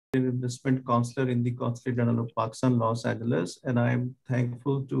Investment Counselor in the Consulate General of Pakistan, Los Angeles. And I'm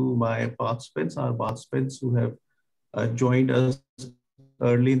thankful to my our participants who have joined us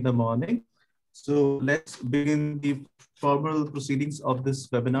early in the morning. So let's begin the formal proceedings of this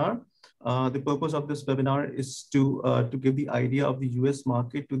webinar. The purpose of this webinar is to give the idea of the US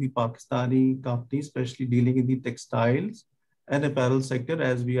market to the Pakistani companies, especially dealing in the textiles and apparel sector,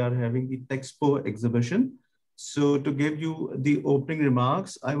 as we are having the Texpo exhibition. So to give you the opening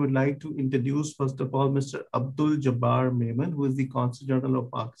remarks, I would like to introduce, first of all, Mr. Abdul Jabbar Memon, who is the Consul General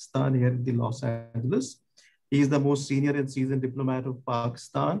of Pakistan here in the Los Angeles. He is the most senior and seasoned diplomat of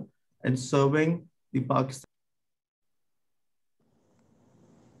Pakistan and serving the Pakistan.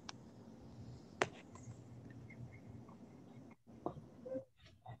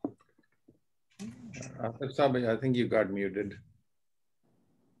 I think you got muted.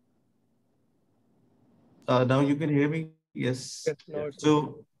 Now you can hear me? Yes.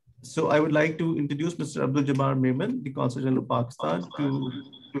 So I would like to introduce Mr. Abdul Jabbar Memon, the Consul General of Pakistan, to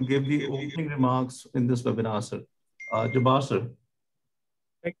give the opening remarks in this webinar, sir. Jabbar, sir.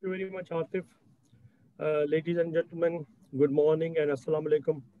 Thank you very much, Atif. Ladies and gentlemen, good morning and assalamu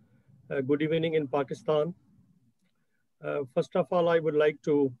alaikum. Good evening in Pakistan. First of all, I would like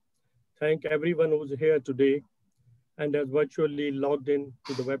to thank everyone who's here today and has virtually logged in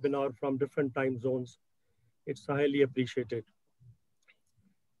to the webinar from different time zones. It's highly appreciated.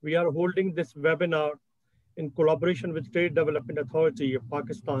 We are holding this webinar in collaboration with Trade Development Authority of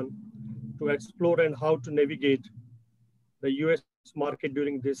Pakistan to explore and how to navigate the US market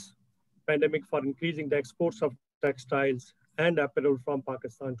during this pandemic for increasing the exports of textiles and apparel from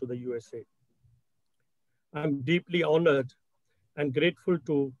Pakistan to the USA. I'm deeply honored and grateful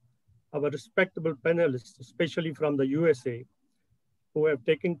to our respectable panelists, especially from the USA, who have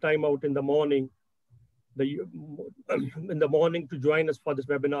taken time out in the morning to join us for this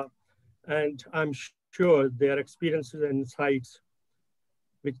webinar. And I'm sure their experiences and insights,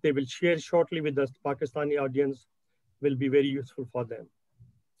 which they will share shortly with the Pakistani audience, will be very useful for them.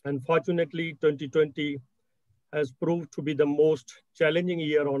 Unfortunately, 2020 has proved to be the most challenging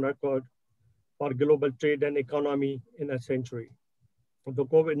year on record for global trade and economy in a century. The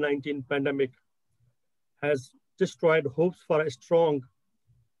Covid-19 pandemic has destroyed hopes for a strong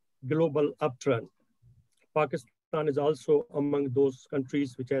global upturn. Pakistan is also among those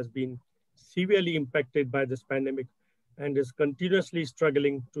countries which has been severely impacted by this pandemic and is continuously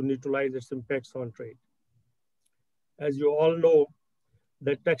struggling to neutralize its impacts on trade. As you all know,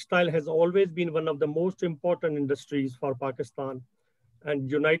 the textile has always been one of the most important industries for Pakistan,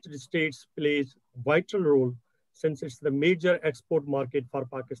 and United States plays a vital role since it's the major export market for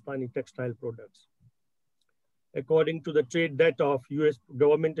Pakistani textile products. According to the trade data of US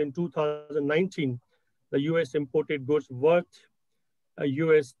government in 2019, the US imported goods worth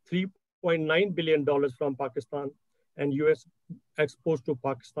US $3.9 billion from Pakistan, and US exports to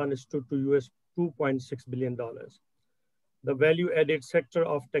Pakistan stood to US $2.6 billion. The value-added sector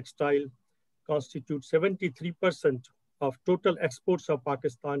of textile constitutes 73% of total exports of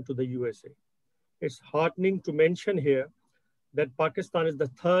Pakistan to the USA. It's heartening to mention here that Pakistan is the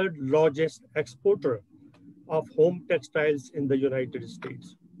third largest exporter of home textiles in the United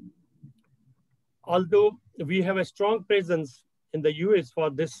States. Although we have a strong presence in the US for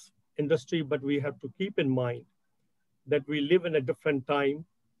this industry, but we have to keep in mind that we live in a different time.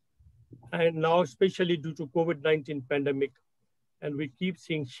 And now, especially due to COVID-19 pandemic, and we keep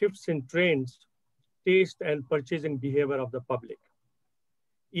seeing shifts in trends, taste and purchasing behavior of the public.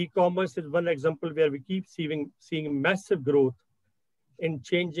 E-commerce is one example where we keep seeing massive growth in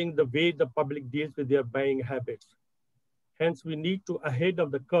changing the way the public deals with their buying habits. Hence, we need to ahead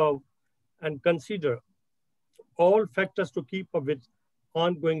of the curve and consider all factors to keep up with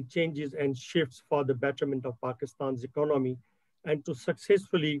ongoing changes and shifts for the betterment of Pakistan's economy and to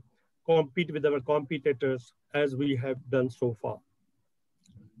successfully compete with our competitors as we have done so far.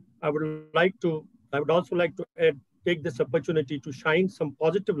 I would also like to take this opportunity to shine some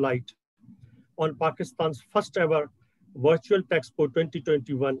positive light on Pakistan's first ever virtual Texpo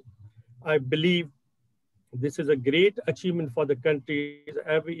 2021. I believe this is a great achievement for the country,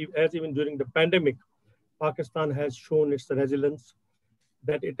 as even during the pandemic, Pakistan has shown its resilience,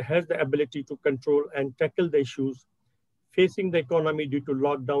 that it has the ability to control and tackle the issues facing the economy due to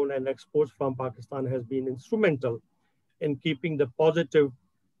lockdown, and exports from Pakistan has been instrumental in keeping the positive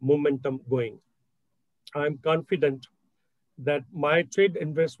momentum going. I'm confident that my trade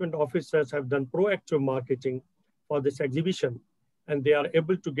investment officers have done proactive marketing for this exhibition, and they are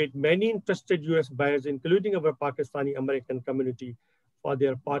able to get many interested US buyers, including our Pakistani American community, for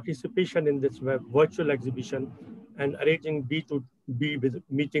their participation in this virtual exhibition and arranging B2B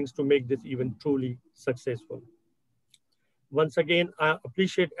meetings to make this even truly successful. Once again, I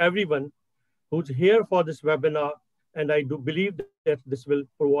appreciate everyone who's here for this webinar, and I do believe that this will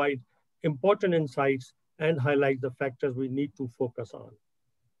provide important insights and highlight the factors we need to focus on.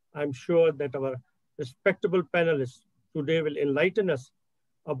 I'm sure that our respectable panelists today will enlighten us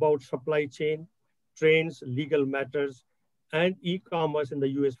about supply chain, trends, legal matters, and e-commerce in the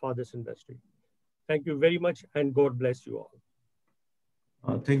US for this industry. Thank you very much, and God bless you all.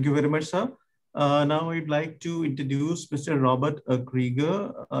 Thank you very much, sir. Now I'd like to introduce Mr. Robert Krieger.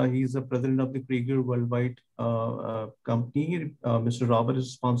 He's the president of the Krieger Worldwide company. Mr. Robert is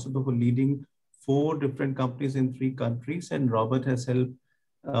responsible for leading 4 different companies in 3 countries, and Robert has helped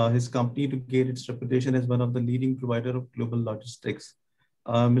his company to gain its reputation as one of the leading provider of global logistics.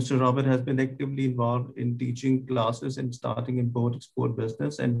 Mr. Robert has been actively involved in teaching classes and starting import-export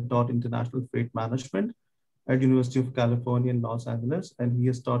business and taught international freight management at University of California in Los Angeles, and he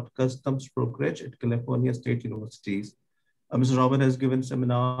has taught customs brokerage at California State Universities. Mr. Robert has given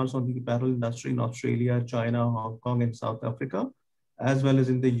seminars on the apparel industry in Australia, China, Hong Kong, and South Africa, as well as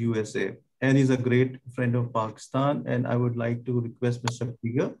in the USA. And he's a great friend of Pakistan, and I would like to request Mr.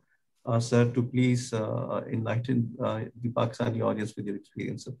 Krieger, sir, to please enlighten the Pakistani audience with your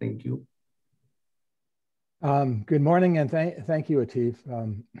experience. So thank you. Good morning, and thank you, Atif,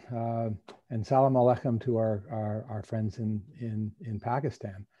 and salam alaikum to our friends in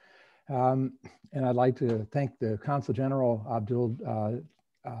Pakistan. And I'd like to thank the Consul General Abdul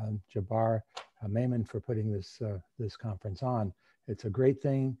Jabbar Maiman for putting this conference on. It's a great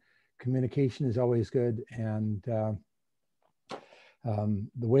thing. Communication is always good, and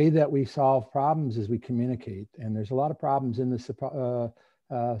the way that we solve problems is we communicate. And there's a lot of problems in the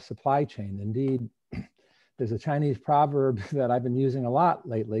supply chain. Indeed, there's a Chinese proverb that I've been using a lot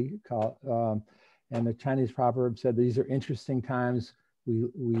lately, and the Chinese proverb said, "These are interesting times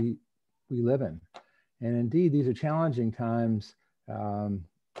we live in." And indeed, these are challenging times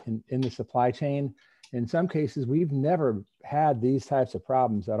in the supply chain. In some cases, we've never had these types of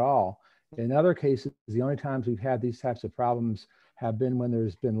problems at all. In other cases, the only times we've had these types of problems have been when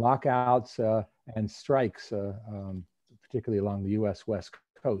there's been lockouts and strikes, particularly along the US West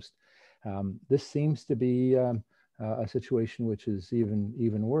Coast. This seems to be a situation which is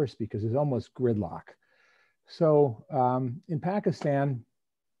even worse because there's almost gridlock. So in Pakistan,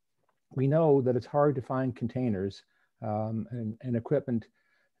 we know that it's hard to find containers and equipment.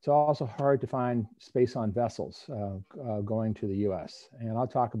 It's also hard to find space on vessels going to the US. And I'll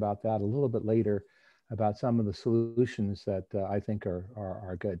talk about that a little bit later, about some of the solutions that I think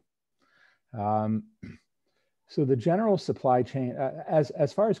are good. So the general supply chain,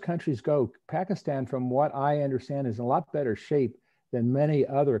 as far as countries go, Pakistan, from what I understand, is in a lot better shape than many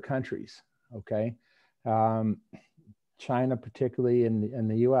other countries, okay? China, particularly in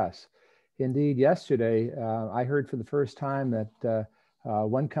the US. Indeed, yesterday, I heard for the first time that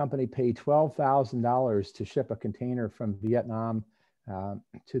one company paid $12,000 to ship a container from Vietnam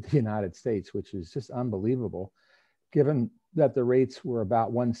to the United States, which is just unbelievable, given that the rates were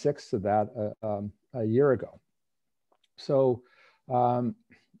about 1/6 of that a year ago. So the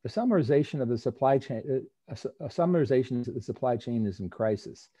summarization of the supply chain, is in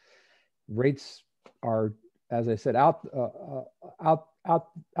crisis. Rates are, as I said, out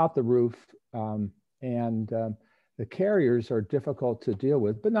the roof, and the carriers are difficult to deal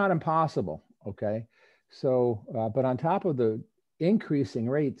with, but not impossible. Okay, so but on top of the increasing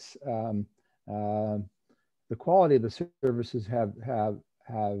rates, the quality of the services have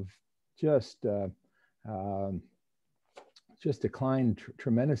just declined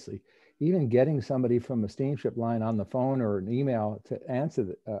tremendously. Even getting somebody from a steamship line on the phone or an email to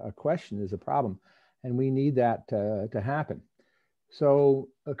answer a question is a problem, and we need that to happen. So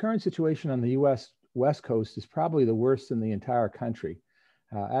the current situation on the US West Coast is probably the worst in the entire country.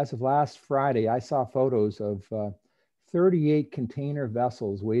 As of last Friday, I saw photos of 38 container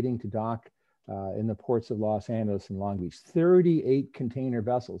vessels waiting to dock in the ports of Los Angeles and Long Beach. 38 container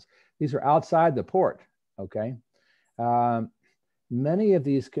vessels. These are outside the port, okay? Many of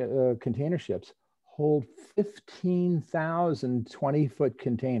these container ships hold 15,000 20-foot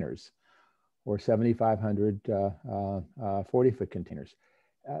containers or 7,500 40-foot containers.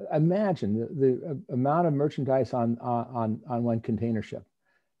 Imagine the amount of merchandise on one container ship.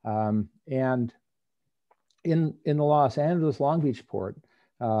 And in the Los Angeles Long Beach port,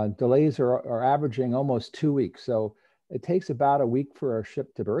 delays are averaging almost 2 weeks. So it takes about a week for a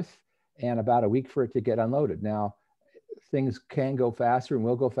ship to berth and about a week for it to get unloaded. Now, things can go faster and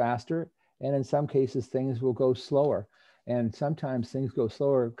will go faster. And in some cases, things will go slower. And sometimes things go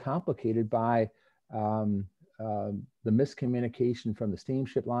slower, complicated by the miscommunication from the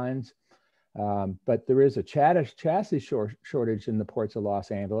steamship lines. But there is a chassis shortage in the ports of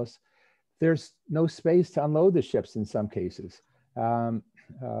Los Angeles. There's no space to unload the ships in some cases. When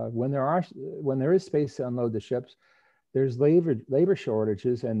there is space to unload the ships, there's labor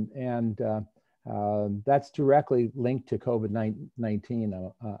shortages, and that's directly linked to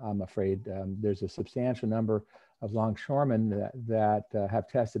COVID-19. I'm afraid there's a substantial number of longshoremen that have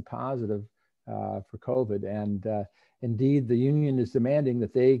tested positive for COVID, and indeed, the union is demanding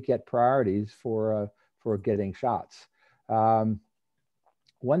that they get priorities for getting shots.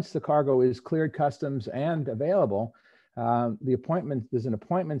 Once the cargo is cleared customs and available, there's an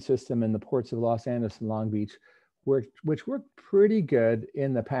appointment system in the ports of Los Angeles and Long Beach, which worked pretty good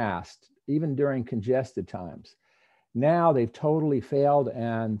in the past, even during congested times. Now they've totally failed,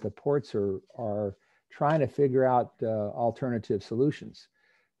 and the ports are trying to figure out alternative solutions.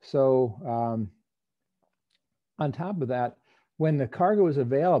 So on top of that, when the cargo is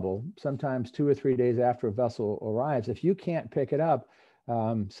available, sometimes 2 or 3 days after a vessel arrives, if you can't pick it up,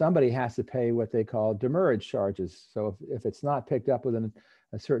 somebody has to pay what they call demurrage charges. So if it's not picked up within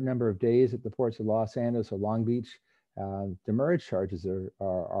a certain number of days at the ports of Los Angeles or Long Beach, demurrage charges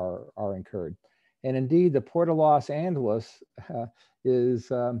are incurred. And indeed, the Port of Los Angeles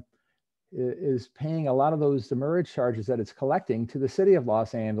is paying a lot of those demurrage charges that it's collecting to the city of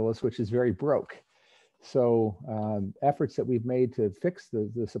Los Angeles, which is very broke. So efforts that we've made to fix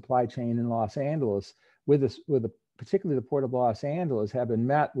the supply chain in Los Angeles, particularly the Port of Los Angeles, have been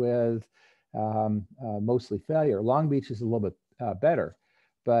met with mostly failure. Long Beach is a little bit better,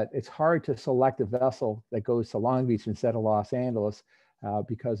 but it's hard to select a vessel that goes to Long Beach instead of Los Angeles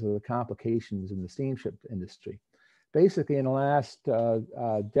because of the complications in the steamship industry. Basically, in the last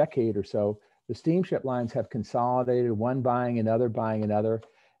decade or so, the steamship lines have consolidated, one buying another.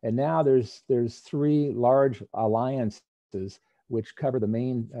 And now there's 3 large alliances which cover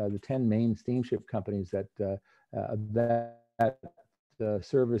the 10 main steamship companies that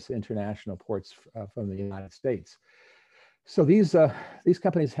service international ports from the United States. So these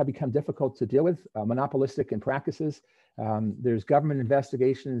companies have become difficult to deal with, monopolistic in practices. There's government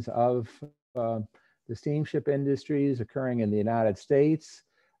investigations of the steamship industries occurring in the United States,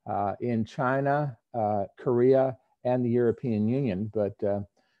 in China, Korea, and the European Union, but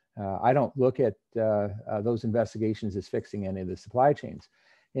I don't look at those investigations as fixing any of the supply chains.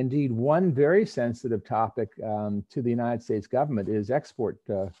 Indeed, one very sensitive topic to the United States government is export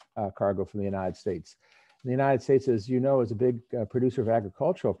cargo from the United States. The United States, as you know, is a big producer of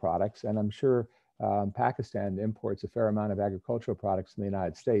agricultural products, and I'm sure Pakistan imports a fair amount of agricultural products from the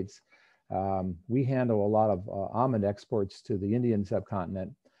United States. We handle a lot of almond exports to the Indian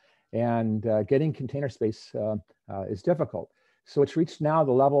subcontinent, and getting container space is difficult. So it's reached now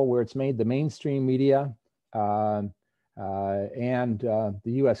the level where it's made the mainstream media and the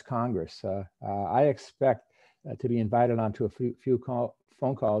US Congress. I expect to be invited onto a few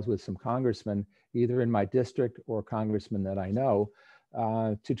phone calls with some congressmen, either in my district or congressmen that I know,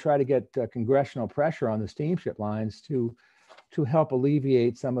 to try to get congressional pressure on the steamship lines to help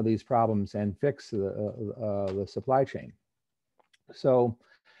alleviate some of these problems and fix the supply chain. So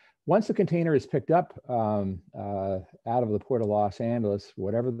once the container is picked up out of the Port of Los Angeles,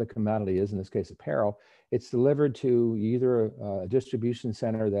 whatever the commodity is, in this case apparel, it's delivered to either a distribution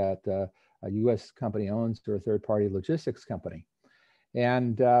center that a US company owns or a third-party logistics company.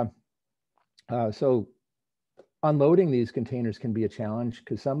 And so unloading these containers can be a challenge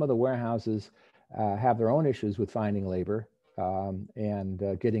because some of the warehouses have their own issues with finding labor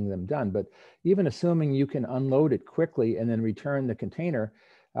and getting them done. But even assuming you can unload it quickly and then return the container,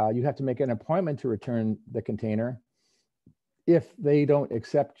 you have to make an appointment to return the container. If they don't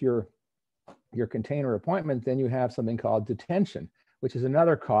accept your container appointment, then you have something called detention, which is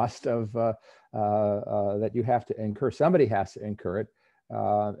another cost of that you have to incur. Somebody has to incur it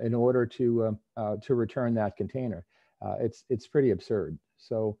in order to return that container. It's pretty absurd.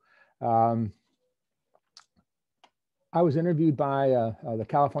 So I was interviewed by the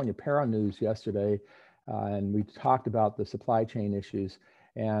California Apparel News yesterday, and we talked about the supply chain issues.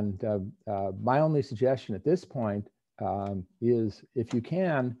 And my only suggestion at this point is, if you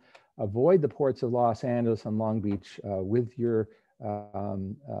can, avoid the ports of Los Angeles and Long Beach with your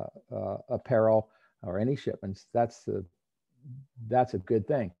apparel or any shipments. That's a good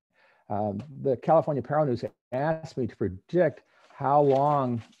thing. The California Apparel News asked me to predict how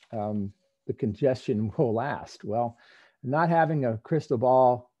long the congestion will last. Well, not having a crystal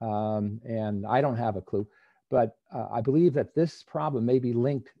ball, and I don't have a clue, but I believe that this problem may be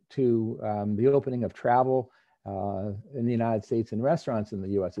linked to the opening of travel in the United States and restaurants in the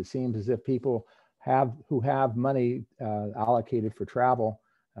US. It seems as if people have money allocated for travel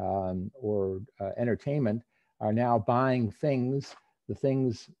or entertainment are now buying things. The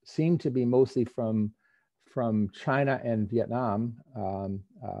things seem to be mostly from China and Vietnam,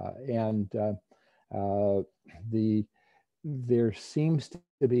 there seems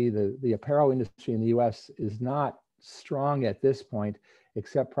to be the apparel industry in the U.S. is not strong at this point,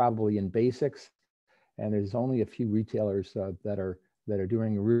 except probably in basics, and there's only a few retailers that are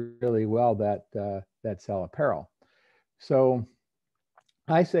doing really well that sell apparel. So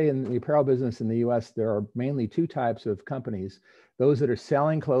I say in the apparel business in the US, there are mainly two types of companies: those that are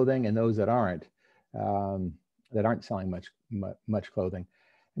selling clothing and those that aren't selling much clothing.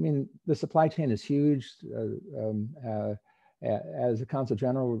 I mean, the supply chain is huge. As the Consul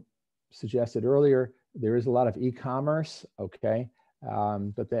General suggested earlier, there is a lot of e-commerce, okay?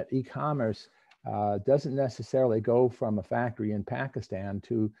 But that e-commerce doesn't necessarily go from a factory in Pakistan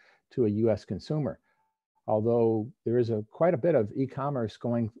to a US consumer. Although there is quite a bit of e-commerce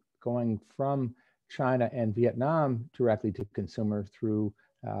going from China and Vietnam directly to consumer through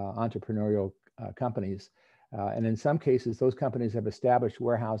entrepreneurial companies. And in some cases, those companies have established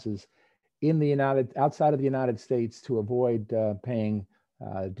warehouses outside of the United States to avoid paying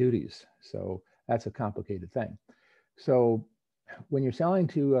duties. So that's a complicated thing. So when you're selling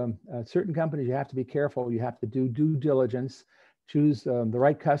to certain companies, you have to be careful. You have to do due diligence, choose the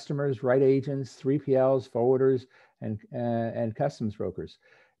right customers, right agents, 3PLs, forwarders, and customs brokers.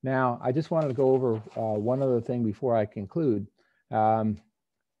 Now, I just wanted to go over one other thing before I conclude.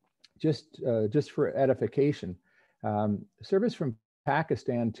 Just for edification, service from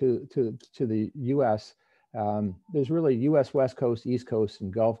Pakistan to the U.S., there's really U.S. West Coast, East Coast,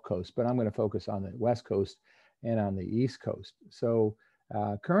 and Gulf Coast, but I'm going to focus on the West Coast and on the East Coast. So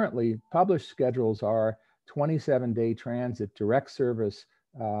currently, published schedules are 27-day transit direct service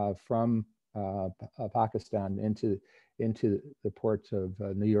from Pakistan into the ports of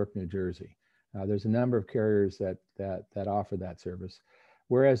New York, New Jersey. There's a number of carriers that offer that service.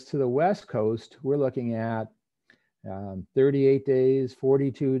 Whereas to the West Coast, we're looking at 38 days,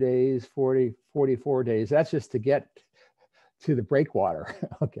 42 days, 44 days. That's just to get to the breakwater,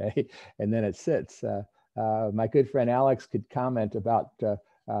 okay? And then it sits. My good friend Alex could comment about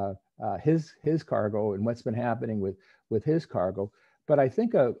his cargo and what's been happening with his cargo. But I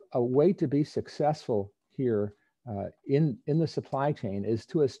think a way to be successful here in the supply chain is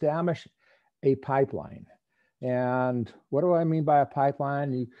to establish a pipeline. And what do I mean by a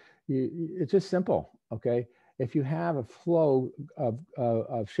pipeline? It's just simple, okay? If you have a flow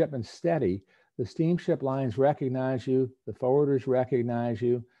of shipments steady, the steamship lines recognize you, the forwarders recognize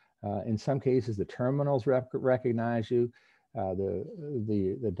you, in some cases the terminals recognize you,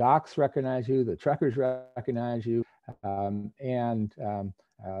 the docks recognize you, the truckers recognize you,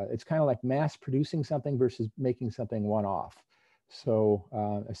 it's kind of like mass producing something versus making something one-off. So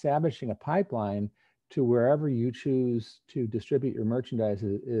establishing a pipeline to wherever you choose to distribute your merchandise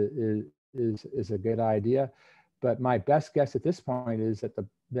is a good idea. But my best guess at this point is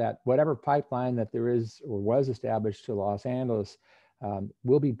that whatever pipeline that there is or was established to Los Angeles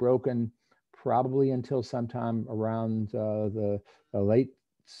will be broken probably until sometime around the late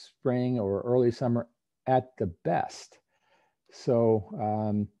spring or early summer at the best. So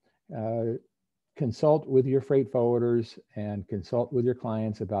consult with your freight forwarders and consult with your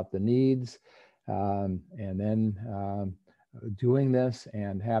clients about the needs. And then doing this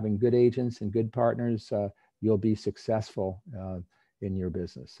and having good agents and good partners, you'll be successful in your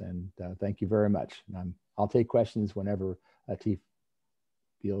business. And thank you very much. And I'll take questions whenever Atif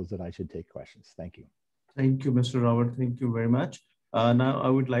feels that I should take questions. Thank you. Thank you, Mr. Robert. Thank you very much. Now I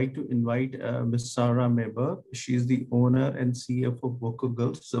would like to invite Ms. Sarah Meber. She's the owner and CFO of Vocal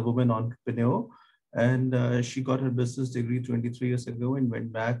Girls. She's a woman entrepreneur. And she got her business degree 23 years ago and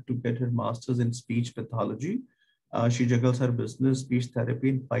went back to get her master's in speech pathology. She juggles her business, speech therapy,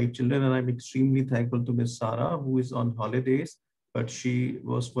 and 5 children. And I'm extremely thankful to Ms. Sarah, who is on holidays, but she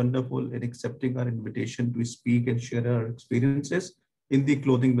was wonderful in accepting our invitation to speak and share her experiences in the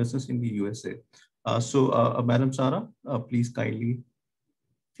clothing business in the USA. Madam Sarah, please kindly,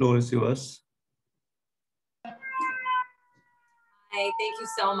 floor is yours. Hi, thank you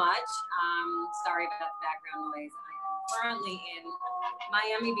so much. Sorry about the background noise. I am currently in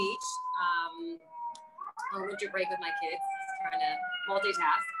Miami Beach on winter break with my kids, trying to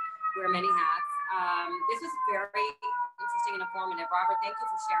multitask, wear many hats. This was very interesting and informative. Robert, thank you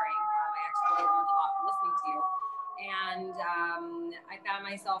for sharing. I actually really learned a lot from listening to you. And I found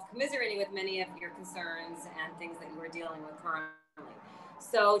myself commiserating with many of your concerns and things that you were dealing with currently.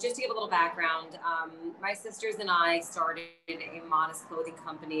 So just to give a little background, my sisters and I started a modest clothing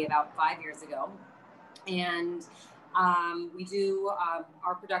company about 5 years ago. And we do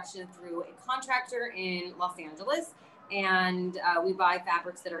our production through a contractor in Los Angeles, and we buy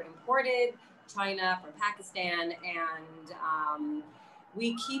fabrics that are imported, China, from Pakistan, and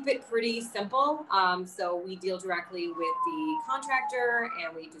we keep it pretty simple. So we deal directly with the contractor,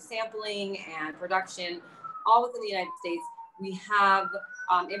 and we do sampling and production all within the United States. We have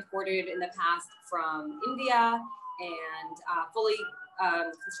imported in the past from India and fully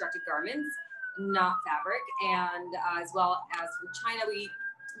constructed garments, not fabric, and as well as from China. We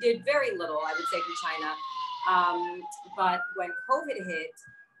did very little, I would say, from China. But when COVID hit,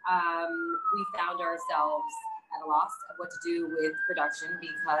 we found ourselves at a loss of what to do with production,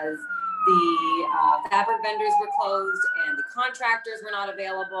 because the fabric vendors were closed and the contractors were not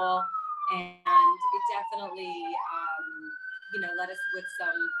available. And it definitely, led us with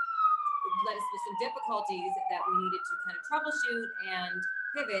some difficulties that we needed to kind of troubleshoot and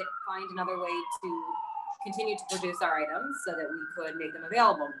pivot, find another way to continue to produce our items so that we could make them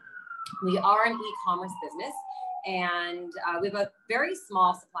available. We are an e-commerce business, and we have a very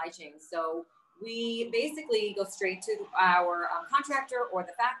small supply chain. So we basically go straight to our contractor or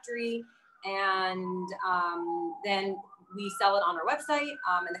the factory, and then we sell it on our website,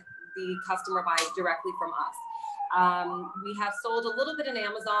 and the customer buys directly from us. We have sold a little bit in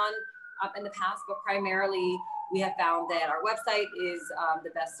Amazon in the past, but primarily we have found that our website is the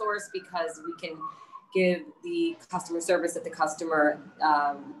best source, because we can give the customer service that the customer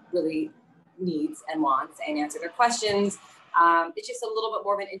really needs and wants, and answer their questions. It's just a little bit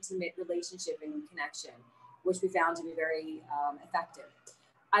more of an intimate relationship and connection, which we found to be very effective.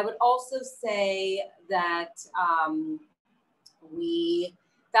 I would also say that we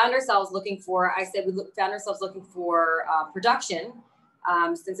found ourselves looking for, found ourselves looking for production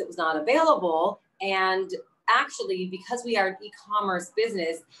since it was not available. And actually, because we are an e-commerce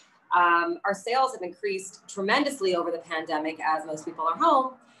business, our sales have increased tremendously over the pandemic, as most people are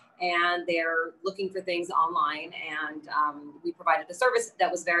home and they're looking for things online. And we provided a service that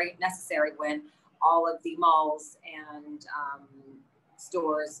was very necessary when all of the malls and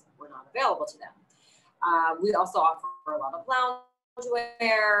stores were not available to them. We also offer a lot of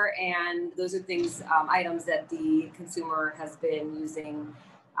loungewear, and those are things, items that the consumer has been using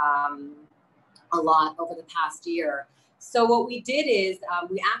a lot over the past year. So what we did is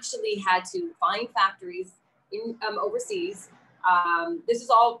we actually had to find factories in overseas. This is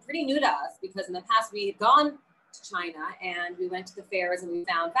all pretty new to us, because in the past we had gone to China and we went to the fairs and we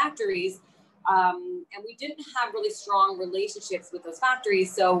found factories, and we didn't have really strong relationships with those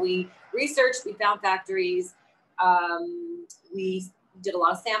factories. So we researched, we found factories, we did a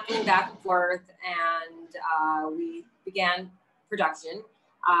lot of sampling back and forth, and we began production,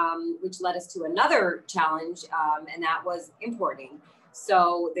 which led us to another challenge, and that was importing.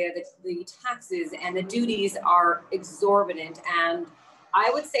 So the taxes and the duties are exorbitant. And I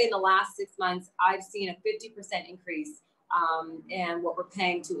would say in the last 6 months, I've seen a 50% increase in what we're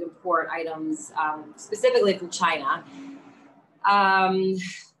paying to import items, specifically from China.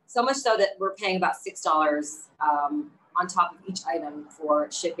 So much so that we're paying about $6 on top of each item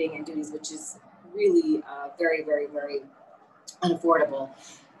for shipping and duties, which is really very, very, very unaffordable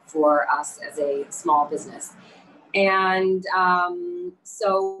for us as a small business. And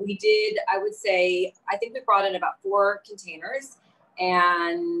so we did, I would say, I think we brought in about 4 containers.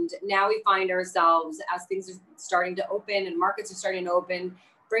 And now we find ourselves, as things are starting to open and markets are starting to open,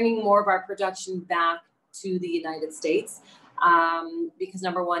 bringing more of our production back to the United States. Because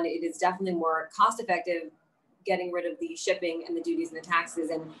number one, it is definitely more cost effective getting rid of the shipping and the duties and the taxes,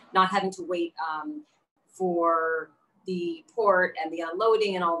 and not having to wait for the port and the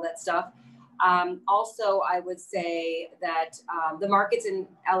unloading and all that stuff. Also, I would say that the markets in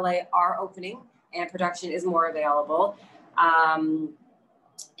LA are opening and production is more available.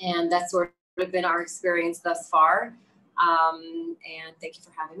 And that's sort of been our experience thus far. And thank you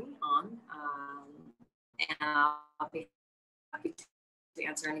for having me on. And I'll be happy to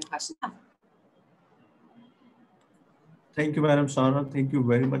answer any questions. Thank you, Madam Sarah. Thank you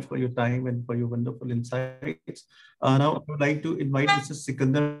very much for your time and for your wonderful insights. Now, I would like to invite Mr.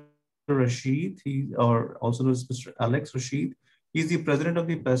 Sikandar Rashid, or also known as Mr. Alex Rashid. He's the president of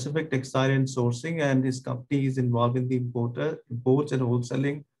the Pacific Textile and Sourcing, and his company is involved in the imports and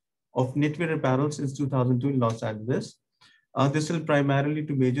wholesaling of knitwear apparel since 2002 in Los Angeles. They sell primarily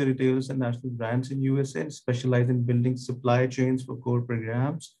to major retailers and national brands in USA, and specialize in building supply chains for core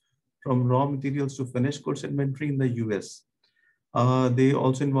programs, from raw materials to finished goods inventory in the US. They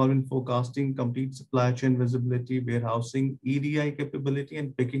also involve in forecasting, complete supply chain visibility, warehousing, EDI capability,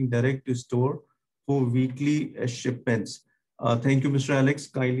 and picking direct to store for weekly shipments. Thank you, Mr. Alex.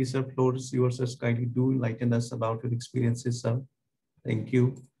 Kindly, sir, floor is yours. Sir. Kindly do enlighten us about your experiences, sir. Thank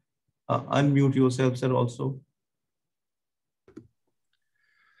you. Unmute yourself, sir, also.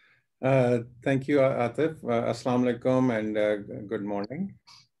 Thank you, Atif. Assalamu alaikum and good morning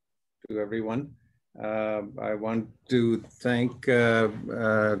to everyone. I want to thank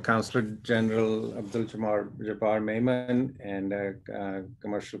Councillor General Abdul Jabbar Maiman and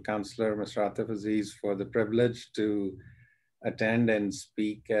Commercial Councillor Mr. Atif Aziz for the privilege to attend and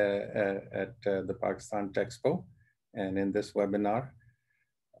speak at the Pakistan Texpo and in this webinar.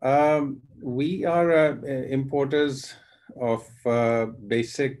 We are importers of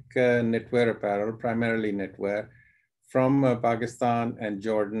basic knitwear apparel, primarily knitwear, from Pakistan and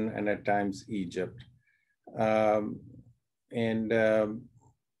Jordan and at times Egypt. I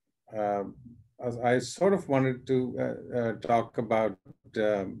sort of wanted to talk about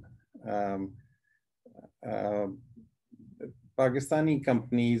Pakistani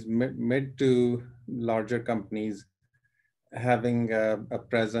companies, mid to larger companies, having a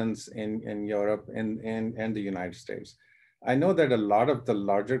presence in Europe and the United States. I know that a lot of the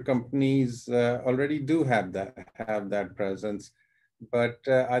larger companies already do have that presence, but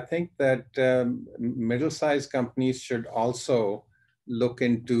I think that middle-sized companies should also look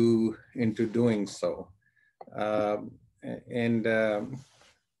into doing so,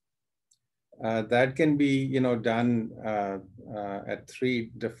 that can be done at three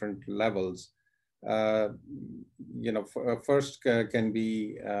different levels. First can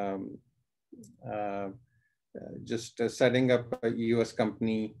be just setting up a U.S.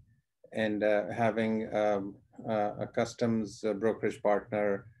 company and having a customs brokerage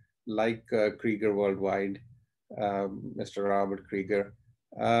partner like Krieger Worldwide, Mr. Robert Krieger,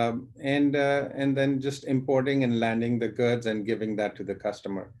 and then just importing and landing the goods and giving that to the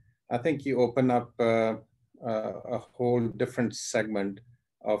customer. I think you open up a whole different segment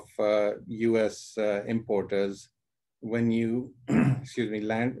of U.S. importers when you, excuse me,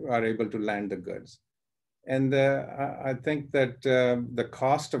 are able to land the goods. And I think that the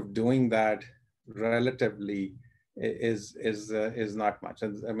cost of doing that relatively is not much.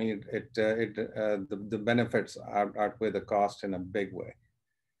 I mean, the benefits outweigh the cost in a big way.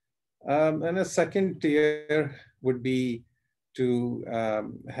 And a second tier would be to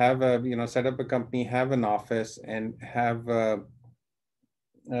have set up a company, have an office, and have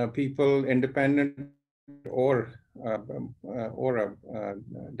people, independent or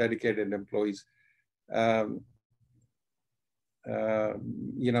dedicated employees,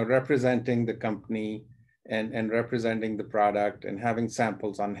 representing the company and representing the product and having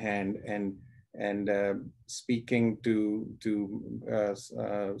samples on hand and speaking to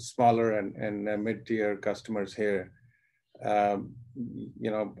smaller and mid-tier customers here.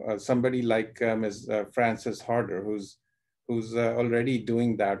 Somebody like Ms. Frances Harder, who's already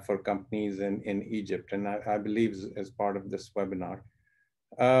doing that for companies in Egypt, and I believe is part of this webinar.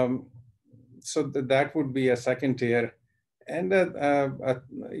 So that would be a second tier. And,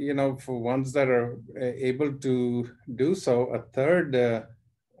 for ones that are able to do so, a third, a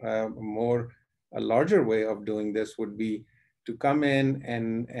larger way of doing this would be to come in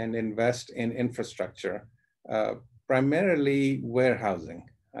and invest in infrastructure, primarily warehousing.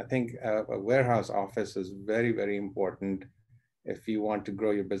 I think a warehouse office is very, very important if you want to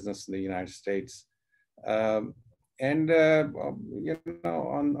grow your business in the United States. On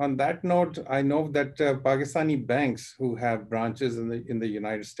that note, I know that Pakistani banks who have branches in the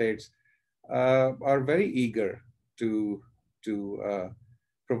United States are very eager to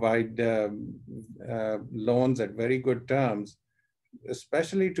provide loans at very good terms,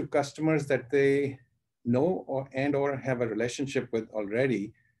 especially to customers that they know or have a relationship with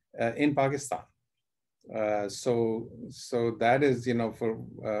already in Pakistan. So that is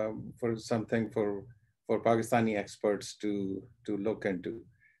for something for Pakistani experts to look into.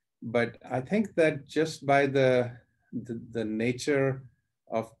 But I think that just by the nature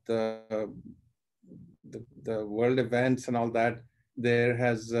of the world events and all that, there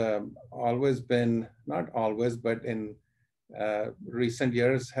has always been, not always, but in recent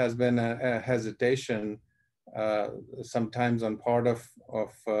years has been a hesitation sometimes on part of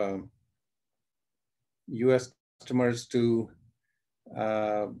U.S. customers to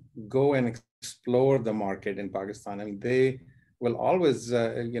go and explore the market in Pakistan. I mean, they will always,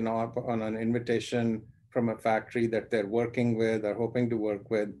 on an invitation from a factory that they're working with or hoping to work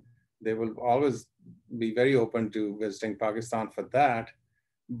with, they will always be very open to visiting Pakistan for that.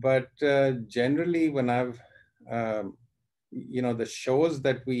 But generally, when I've, the shows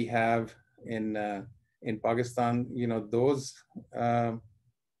that we have in Pakistan, those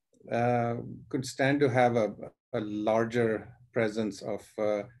could stand to have a larger presence of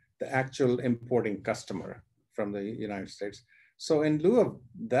the actual importing customer from the United States. So in lieu of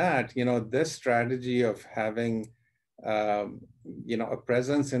that, this strategy of having, a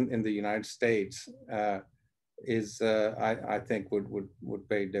presence in the United States is, I think, would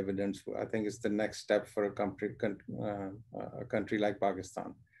pay dividends. I think it's the next step for a country like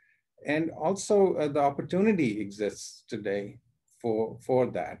Pakistan. And also the opportunity exists today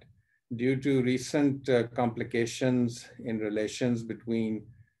for that due to recent complications in relations between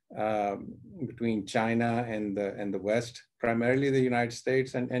China and the West, primarily the United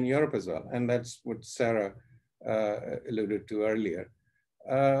States and Europe as well. And that's what Sarah alluded to earlier.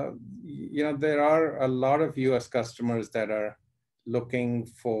 There are a lot of US customers that are looking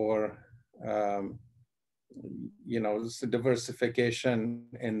for diversification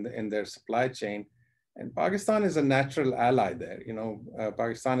in their supply chain. And Pakistan is a natural ally there.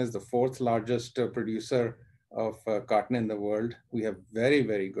 Pakistan is the 4th largest producer of cotton in the world. We have very,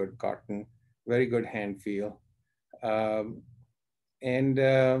 very good cotton, very good hand feel.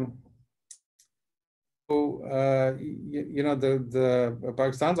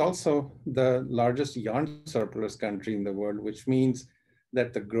 Pakistan's also the largest yarn surplus country in the world, which means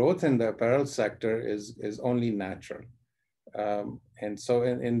that the growth in the apparel sector is only natural. And so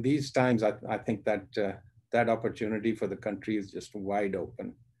in these times, I think that that opportunity for the country is just wide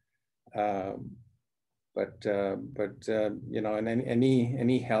open. But and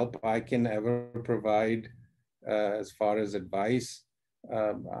any help I can ever provide as far as advice,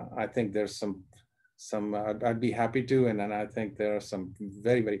 I think there's some I'd be happy to, and then I think there are some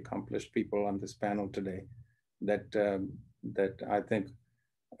very, very accomplished people on this panel today that I think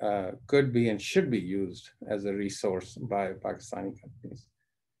could be and should be used as a resource by Pakistani companies.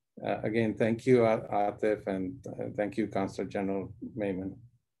 Again, thank you, Atif, and thank you, Consul General Mayman,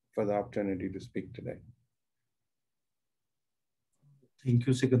 for the opportunity to speak today. Thank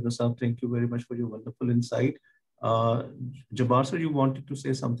you, Sikandar Saab. Thank you very much for your wonderful insight. Jabbar sir, you wanted to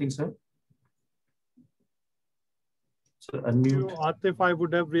say something, sir? So unmute. Atif, I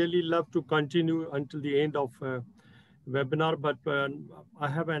would have really loved to continue until the end of webinar, but I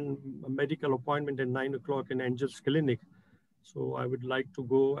have a medical appointment at 9 o'clock in Angel's Clinic. So I would like to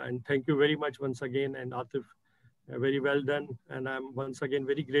go, and thank you very much once again. And Atif, very well done. And I'm once again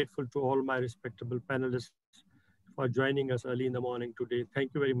very grateful to all my respectable panelists for joining us early in the morning today.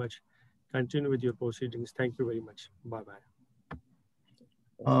 Thank you very much. Continue with your proceedings. Thank you very much. Bye-bye.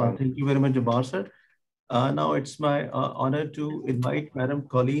 Thank you very much, Jabbar sir. Now it's my honor to invite Madam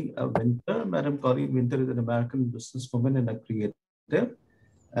Colleen Winter. Madam Colleen Winter is an American businesswoman and a creator.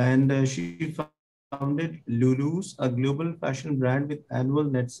 And she founded Lulu's, a global fashion brand with annual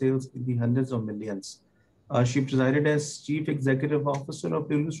net sales in the hundreds of millions. She presided as Chief Executive Officer of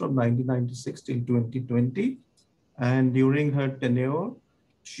Lulu's from 1996 till 2020. And during her tenure,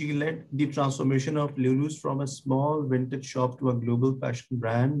 she led the transformation of Lulu's from a small vintage shop to a global fashion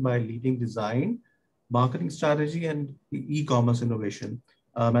brand by leading design, marketing strategy, and e-commerce innovation.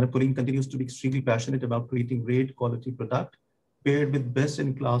 Madam Colleen continues to be extremely passionate about creating great quality product paired with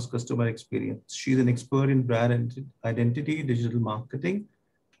best-in-class customer experience. She's an expert in brand identity, digital marketing,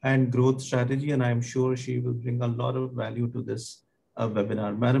 and growth strategy, and I'm sure she will bring a lot of value to this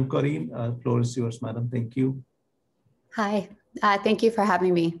webinar. Madam Colleen, floor is yours, madam. Thank you. Hi, thank you for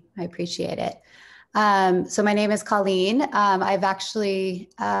having me. I appreciate it. So my name is Colleen. I've actually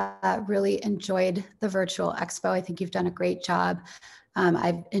really enjoyed the virtual expo. I think you've done a great job.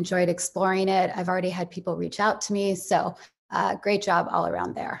 I've enjoyed exploring it. I've already had people reach out to me. So great job all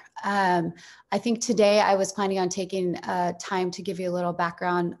around there. I think today I was planning on taking time to give you a little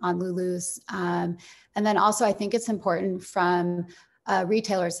background on Lulu's. And then also I think it's important from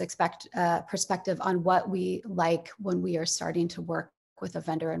retailers' perspective on what we like when we are starting to work with a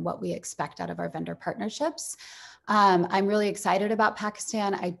vendor and what we expect out of our vendor partnerships. I'm really excited about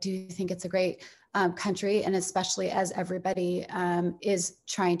Pakistan. I do think it's a great country, and especially as everybody is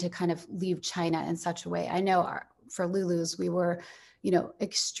trying to kind of leave China in such a way. I know for Lulu's, we were,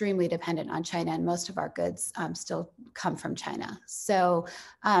 extremely dependent on China, and most of our goods still come from China. So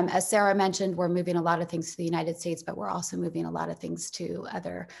as Sarah mentioned, we're moving a lot of things to the United States, but we're also moving a lot of things to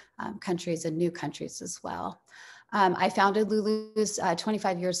other countries and new countries as well. I founded Lulu's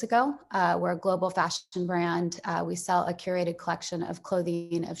 25 years ago. We're a global fashion brand. We sell a curated collection of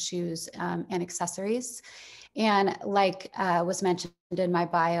clothing, of shoes, and accessories. And like was mentioned in my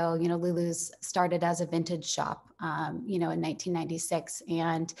bio, Lulu's started as a vintage shop, in 1996.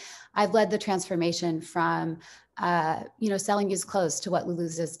 And I've led the transformation from, selling used clothes to what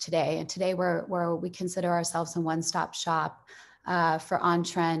Lulu's is today. And today we consider ourselves a one-stop shop for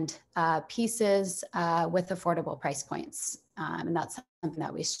on-trend pieces with affordable price points. And that's something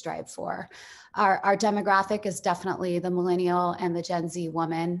that we strive for. Our demographic is definitely the millennial and the Gen Z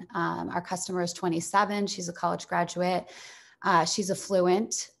woman. Our customer is 27. She's a college graduate. She's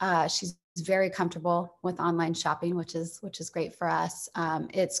affluent. She's very comfortable with online shopping, which is great for us.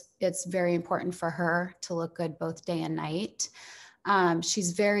 It's very important for her to look good both day and night.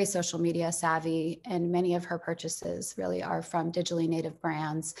 She's very social media savvy, and many of her purchases really are from digitally native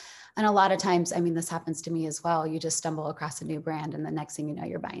brands. And a lot of times, I mean, this happens to me as well. You just stumble across a new brand and the next thing you know,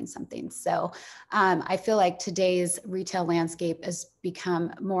 you're buying something. So I feel like today's retail landscape has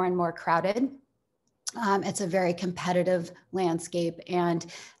become more and more crowded. It's a very competitive landscape, and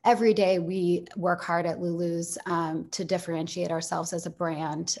every day we work hard at Lulu's to differentiate ourselves as a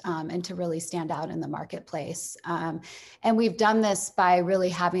brand and to really stand out in the marketplace. And we've done this by really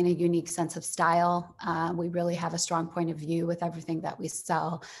having a unique sense of style. We really have a strong point of view with everything that we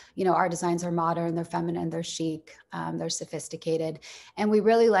sell. You know, our designs are modern, they're feminine, they're chic, they're sophisticated. And we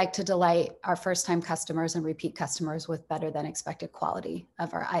really like to delight our first-time customers and repeat customers with better than expected quality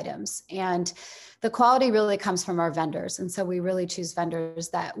of our items. And the quality really comes from our vendors. And so we really choose vendors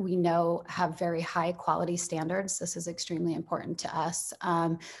that we know have very high quality standards. This is extremely important to us.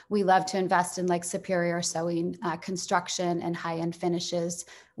 We love to invest in like superior sewing, construction, and high-end finishes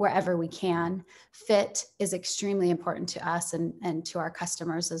wherever we can. Fit is extremely important to us and to our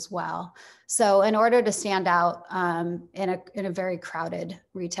customers as well. So in order to stand out in a very crowded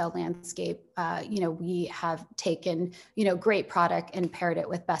retail landscape, you know, we have taken, you know, great product and paired it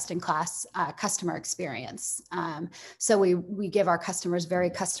with best-in-class customer experience. So we give our customers very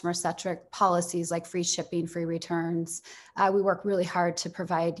customer-centric policies like free shipping, free returns. We work really hard to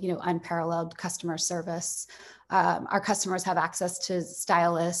provide, you know, unparalleled customer service. Our customers have access to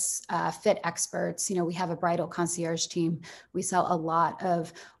stylists, fit experts. You know, we have a bridal concierge team. We sell a lot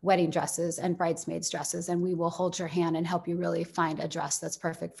of wedding dresses and bridesmaids dresses, and we will hold your hand and help you really find a dress that's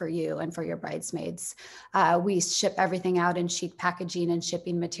perfect for you and for your bridesmaids. We ship everything out in chic packaging and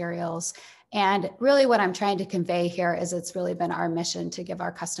shipping materials. And really what I'm trying to convey here is it's really been our mission to give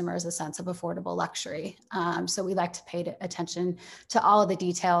our customers a sense of affordable luxury. So we like to pay attention to all of the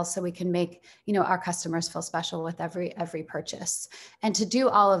details so we can make, you know, our customers feel special with every purchase. And to do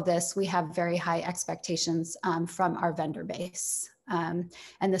all of this, we have very high expectations from our vendor base. And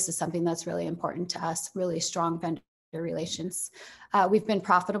this is something that's really important to us, really strong vendor relations. We've been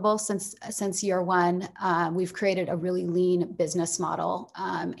profitable since year one. We've created a really lean business model,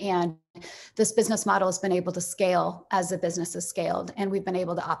 and this business model has been able to scale as the business has scaled, and we've been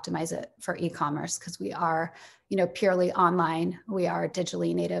able to optimize it for e-commerce because we are, you know, purely online. We are a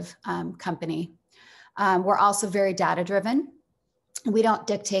digitally native company. We're also very data driven. We don't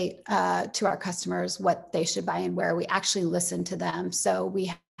dictate to our customers what they should buy and where. We actually listen to them. So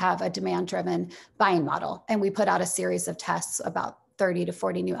we have a demand-driven buying model, and we put out a series of tests. About 30 to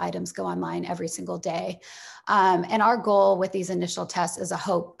 40 new items go online every single day. And our goal with these initial tests is a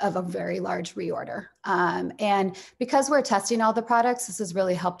hope of a very large reorder. And because we're testing all the products, this has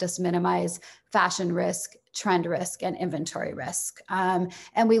really helped us minimize fashion risk, trend risk, and inventory risk. And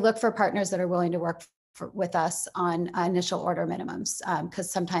we look for partners that are willing to work with us on initial order minimums, because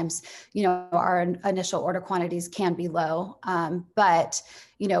sometimes, you know, our initial order quantities can be low, but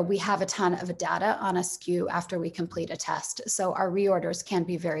you know, we have a ton of data on a SKU after we complete a test. So our reorders can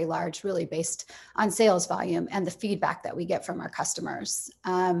be very large, really based on sales volume and the feedback that we get from our customers.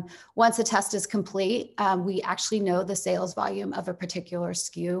 Once a test is complete, we actually know the sales volume of a particular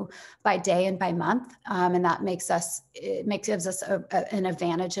SKU by day and by month. And that gives us an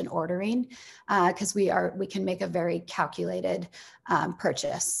advantage in ordering because we can make a very calculated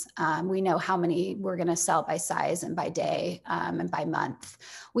purchase. We know how many we're going to sell by size and by day and by month.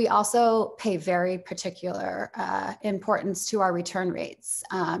 We also pay very particular importance to our return rates.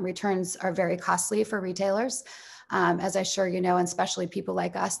 Returns are very costly for retailers, as I'm sure you know, and especially people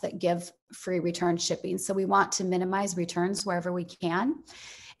like us that give free return shipping. So we want to minimize returns wherever we can.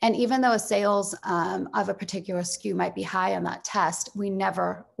 And even though sales of a particular SKU might be high on that test, we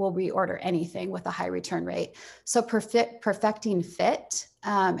never will reorder anything with a high return rate. So perfecting fit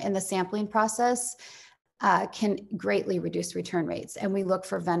in the sampling process can greatly reduce return rates. And we look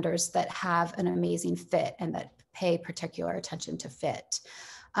for vendors that have an amazing fit and that pay particular attention to fit.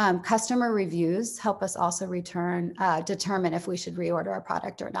 Customer reviews help us also determine if we should reorder a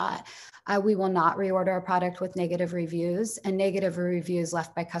product or not. We will not reorder a product with negative reviews, and negative reviews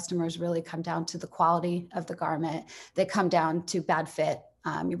left by customers really come down to the quality of the garment. They come down to bad fit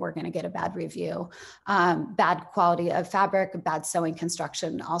we're going to get a bad review. Bad quality of fabric, bad sewing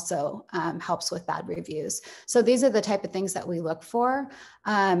construction also helps with bad reviews. So these are the type of things that we look for,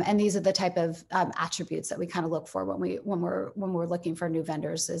 and these are the type of attributes that we kind of look for when we're looking for new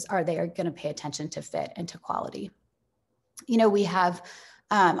vendors. Is are they going to pay attention to fit and to quality? You know, we have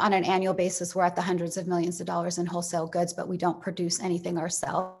on an annual basis, we're at the hundreds of millions of dollars in wholesale goods, but we don't produce anything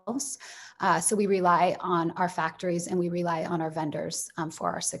ourselves. So we rely on our factories and we rely on our vendors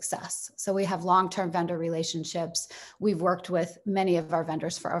for our success. So we have long-term vendor relationships. We've worked with many of our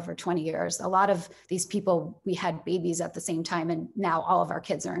vendors for over 20 years. A lot of these people, we had babies at the same time, and now all of our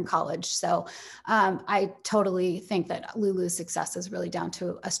kids are in college. So I totally think that Lulu's success is really down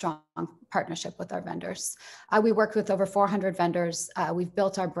to a strong partnership with our vendors. We worked with over 400 vendors. We've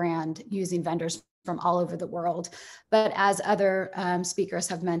built our brand using vendors from all over the world. But as other speakers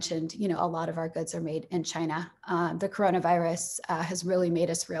have mentioned, you know, a lot of our goods are made in China. The coronavirus has really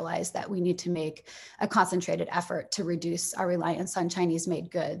made us realize that we need to make a concentrated effort to reduce our reliance on Chinese made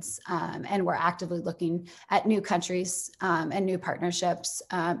goods. And we're actively looking at new countries and new partnerships.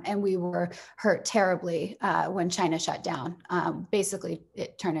 And we were hurt terribly when China shut down. Basically,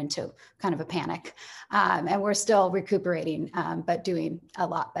 it turned into kind of a panic. And we're still recuperating, but doing a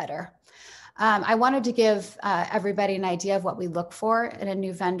lot better. I wanted to give everybody an idea of what we look for in a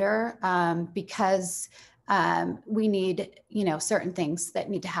new vendor because we need, you know, certain things that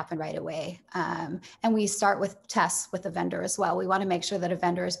need to happen right away. And we start with tests with the vendor as well. We want to make sure that a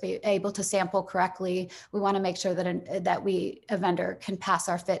vendor is able to sample correctly. We want to make sure that a vendor can pass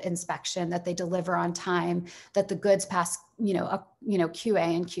our fit inspection, that they deliver on time, that the goods pass,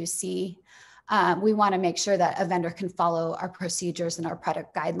 QA and QC. We want to make sure that a vendor can follow our procedures and our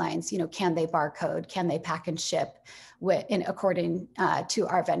product guidelines. You know, can they barcode? Can they pack and ship according to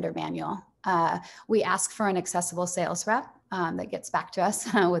our vendor manual? We ask for an accessible sales rep that gets back to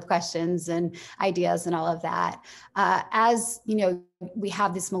us with questions and ideas and all of that. As you know, we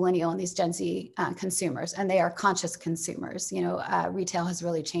have this millennial and these Gen Z consumers, and they are conscious consumers. You know, retail has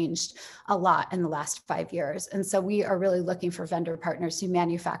really changed a lot in the last 5 years. And so we are really looking for vendor partners who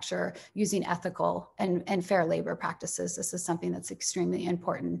manufacture using ethical and fair labor practices. This is something that's extremely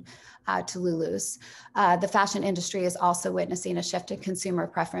important to Lulu's. The fashion industry is also witnessing a shift in consumer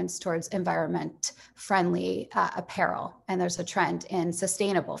preference towards environment-friendly apparel. And there's a trend in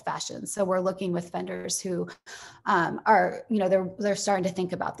sustainable fashion. So we're looking with vendors who are, you know, they're starting to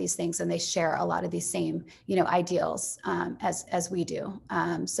think about these things, and they share a lot of these same, you know, ideals as we do.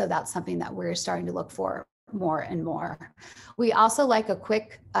 So that's something that we're starting to look for more and more. We also like a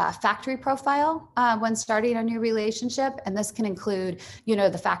quick factory profile when starting a new relationship. And this can include, you know,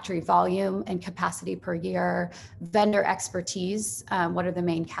 the factory volume and capacity per year, vendor expertise. What are the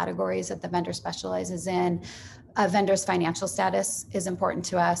main categories that the vendor specializes in? A vendor's financial status is important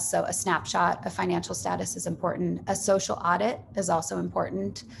to us. So a snapshot of financial status is important. A social audit is also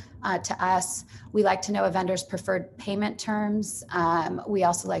important to us. We like to know a vendor's preferred payment terms. We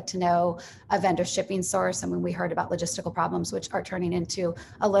also like to know a vendor's shipping source. I mean, we heard about logistical problems, which are turning into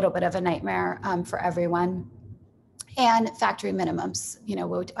a little bit of a nightmare for everyone. And factory minimums. You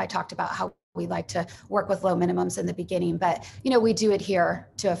know, I talked about how we like to work with low minimums in the beginning, but, you know, we do adhere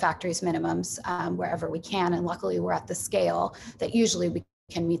to a factory's minimums wherever we can. And luckily we're at the scale that usually we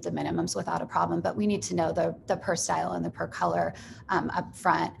can meet the minimums without a problem, but we need to know the per style and the per color up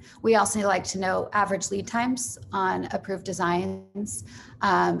front. We also like to know average lead times on approved designs,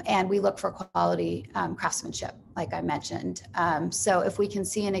 and we look for quality craftsmanship, like I mentioned. So if we can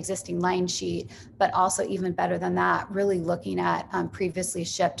see an existing line sheet, but also even better than that, really looking at previously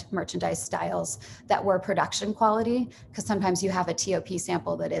shipped merchandise styles that were production quality, because sometimes you have a TOP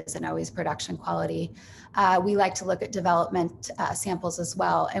sample that isn't always production quality. We like to look at development samples as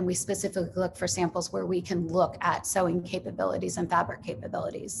well, and we specifically look for samples where we can look at sewing capabilities and fabric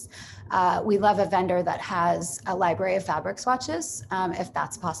capabilities. We love a vendor that has a library of fabric swatches. If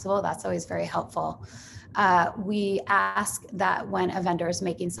that's possible, that's always very helpful. We ask that when a vendor is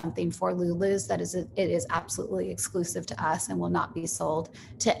making something for Lulu's, it is absolutely exclusive to us and will not be sold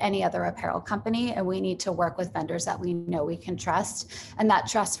to any other apparel company. And we need to work with vendors that we know we can trust. And that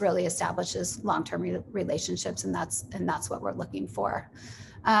trust really establishes long-term relationships, and that's what we're looking for.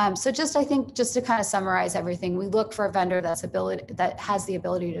 So I think just to kind of summarize everything, we look for a vendor that has the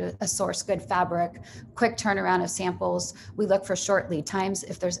ability to source good fabric, quick turnaround of samples. We look for short lead times.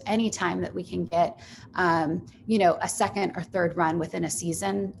 If there's any time that we can get, you know, a second or third run within a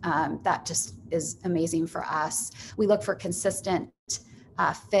season, that just is amazing for us. We look for consistent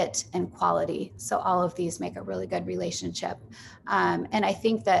fit and quality. So all of these make a really good relationship. And I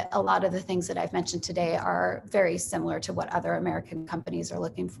think that a lot of the things that I've mentioned today are very similar to what other American companies are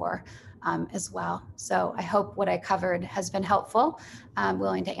looking for as well. So I hope what I covered has been helpful. I'm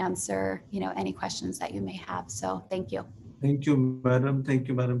willing to answer, any questions that you may have. So thank you. Thank you, Madam. Thank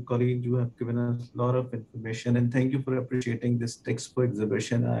you, Madam Colleen. You have given us a lot of information, and thank you for appreciating this Textile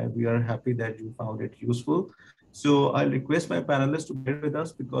exhibition. We are happy that you found it useful. So I'll request my panelists to bear with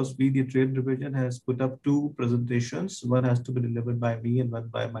us because we, the trade division, has put up two presentations. One has to be delivered by me and one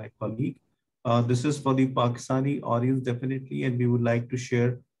by my colleague. This is for the Pakistani audience, definitely, and we would like to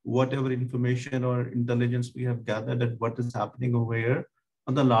share whatever information or intelligence we have gathered at what is happening over here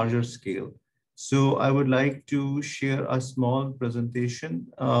on the larger scale. So I would like to share a small presentation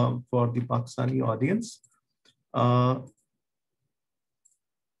for the Pakistani audience. I'm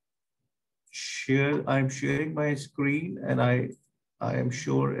sharing my screen, and I am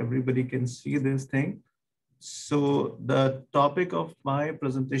sure everybody can see this thing. So the topic of my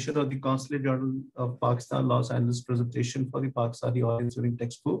presentation, or the Consulate Journal of Pakistan, Los Angeles presentation for the Pakistani audience during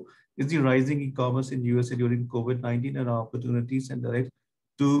Texpo, is the rising e-commerce in USA during COVID-19 and opportunities and direct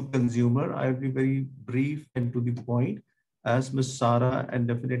to consumer. I will be very brief and to the point, as Ms. Sara and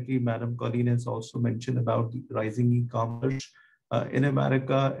definitely Madam Colleen has also mentioned about the rising e-commerce in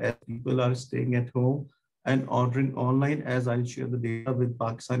America as people are staying at home and ordering online. As I'll share the data with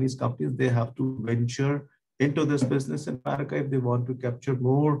Pakistani companies, they have to venture into this business in America if they want to capture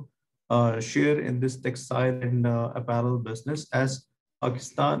more share in this textile and apparel business, as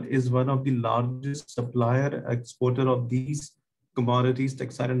Pakistan is one of the largest supplier exporter of these commodities,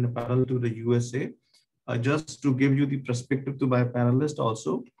 textile and apparel, to the USA. Just to give you the perspective to my panelists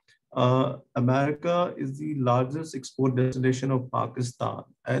also, America is the largest export destination of Pakistan,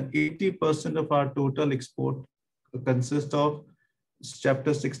 and 80% of our total export consists of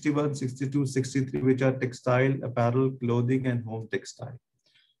chapter 61, 62, 63, which are textile, apparel, clothing, and home textile.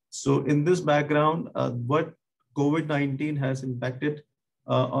 So in this background, what COVID-19 has impacted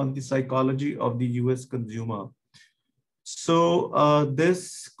on the psychology of the US consumer. So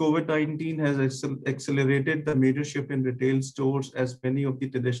this COVID-19 has accelerated the major shift in retail stores, as many of the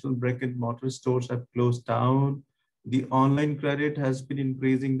traditional brick and mortar stores have closed down. The online credit has been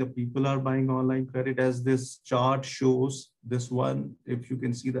increasing. The people are buying online credit, as this chart shows. This one, if you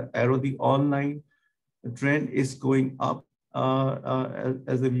can see the arrow, the online trend is going up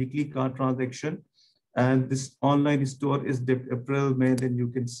as a weekly card transaction. And this online store is April, May, then you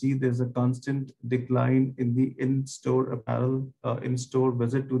can see there's a constant decline in the in-store apparel, in-store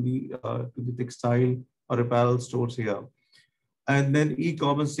visit to the textile or apparel stores here. And then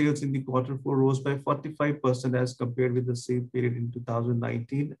e-commerce sales in the Q4 rose by 45% as compared with the same period in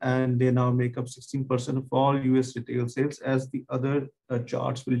 2019. And they now make up 16% of all US retail sales, as the other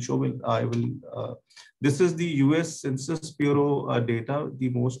charts will show. This is the US Census Bureau data, the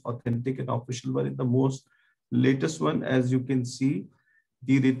most authentic and official one, and the most latest one. As you can see,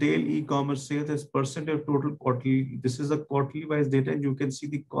 the retail e-commerce sales as percent of total quarterly, this is a quarterly wise data, and you can see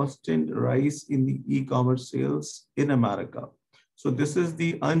the constant rise in the e-commerce sales in America. So this is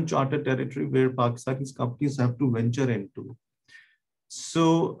the uncharted territory where Pakistani companies have to venture into.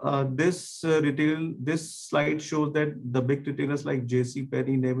 So this slide shows that the big retailers like J.C.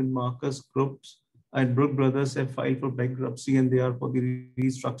 Penney, Neiman Marcus, Groups, and Brook Brothers have filed for bankruptcy, and they are, for the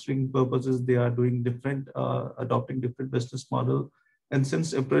restructuring purposes, they are doing different, adopting different business model. And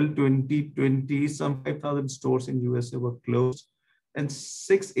since April 2020, some 5,000 stores in USA were closed and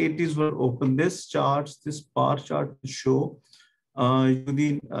 680s were open. This bar chart will show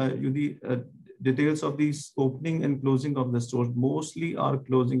the details of these opening and closing of the stores. Mostly are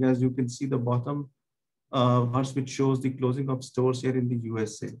closing, as you can see the bottom bars, which shows the closing of stores here in the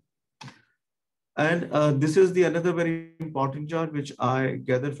USA. And this is the another very important chart which I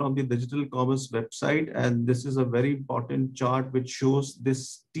gathered from the digital commerce website. And this is a very important chart which shows this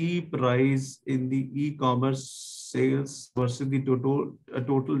steep rise in the e-commerce sales versus the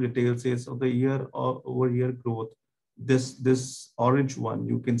total retail sales of the year-over-year growth. This orange one,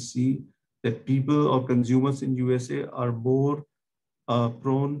 you can see that people or consumers in USA are more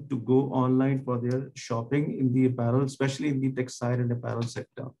prone to go online for their shopping in the apparel, especially in the textile and apparel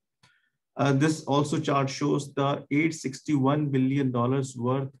sector. This also chart shows the $861 billion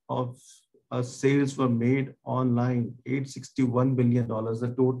worth of sales were made online. $861 billion.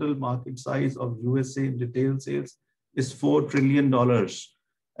 The total market size of USA retail sales is $4 trillion.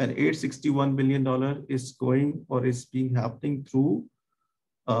 And $861 billion is going or is being happening through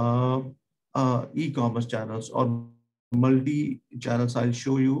e-commerce channels or multi-channels. I'll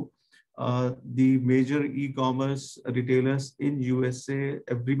show you. The major e-commerce retailers in USA,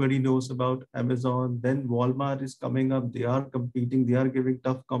 everybody knows about Amazon. Then Walmart is coming up. They are competing. They are giving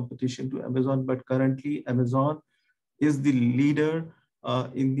tough competition to Amazon. But currently, Amazon is the leader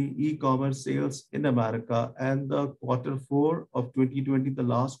in the e-commerce sales in America. And the Q4 of 2020, the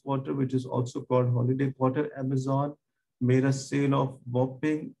last quarter, which is also called holiday quarter, Amazon made a sale of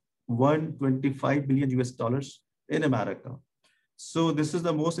whopping 125 billion US dollars in America. So this is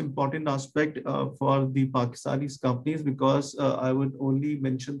the most important aspect for the Pakistani companies, because I would only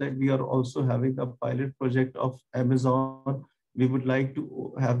mention that we are also having a pilot project of Amazon. We would like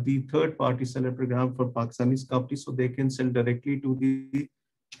to have the third-party seller program for Pakistani companies so they can sell directly to the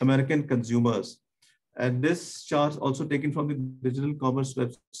American consumers. And this chart, also taken from the digital commerce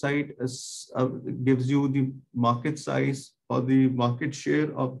website, gives you the market size or the market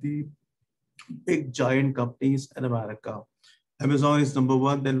share of the big giant companies in America. Amazon is number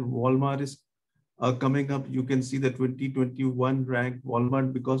one, then Walmart is coming up. You can see the 2021 ranked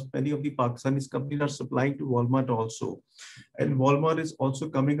Walmart, because many of the Pakistani companies are supplying to Walmart also. And Walmart is also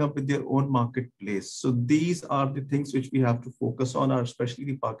coming up with their own marketplace. So these are the things which we have to focus on, especially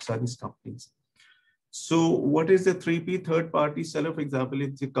the Pakistani companies. So what is the 3P, third party seller? For example,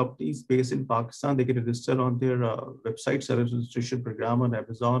 if the company is based in Pakistan, they can register on their website, seller registration program on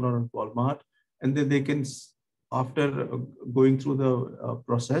Amazon or on Walmart, and then they can, after going through the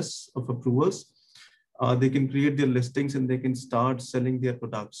process of approvals, they can create their listings and they can start selling their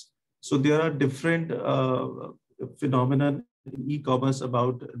products. So there are different phenomena in e-commerce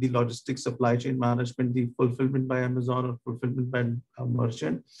about the logistics, supply chain management, the fulfillment by Amazon or fulfillment by a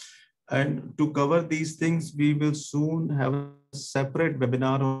merchant. And to cover these things, we will soon have a separate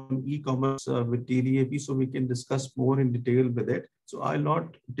webinar on e-commerce with TDAP, so we can discuss more in detail with it. So I'll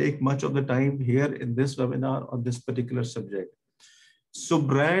not take much of the time here in this webinar on this particular subject. So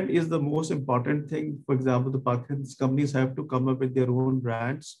brand is the most important thing. For example, the Pakistani companies have to come up with their own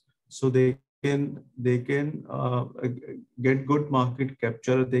brands so they can get good market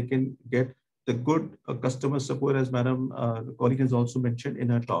capture. They can get the good customer support, as Madam colleague has also mentioned in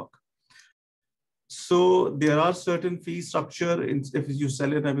her talk. So there are certain fee structure if you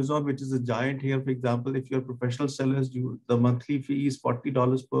sell in Amazon, which is a giant here. For example, if you're professional sellers, the monthly fee is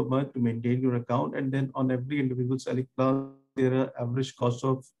 $40 per month to maintain your account. And then on every individual selling plan, there are average cost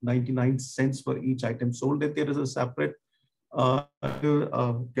of 99 cents for each item sold. Then there is a separate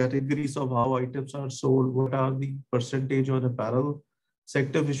categories of how items are sold, what are the percentage on apparel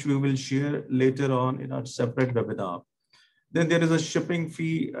sector, which we will share later on in our separate webinar. Then there is a shipping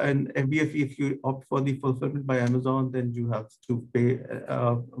fee and FBA fee. If you opt for the fulfillment by Amazon, then you have to pay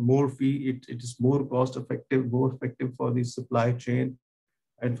more fee. It is more cost effective, more effective for the supply chain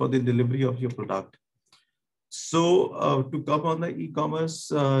and for the delivery of your product. So to come on the e-commerce,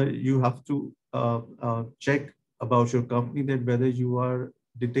 you have to check about your company, that whether you are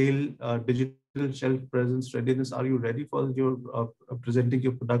digital shelf presence readiness. Are you ready for your presenting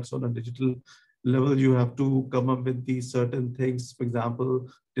your products on a digital level? You have to come up with these certain things. For example,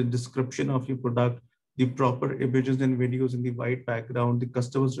 the description of your product, the proper images and videos in the white background, the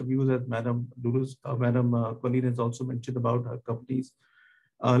customers' reviews, as Madam Colleen has also mentioned about her companies.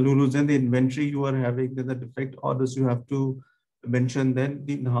 Lulu's, and the inventory you are having, then the defect orders you have to mention, then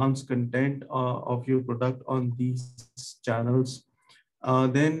the enhanced content of your product on these channels.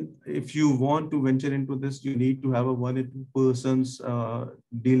 Then if you want to venture into this, you need to have a 1 or 2 persons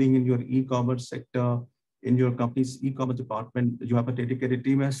dealing in your e-commerce sector, in your company's e-commerce department. You have a dedicated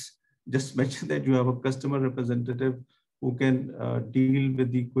team, as just mentioned, that you have a customer representative who can deal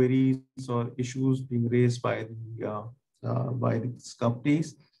with the queries or issues being raised by these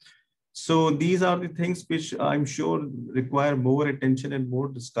companies. So these are the things which I'm sure require more attention and more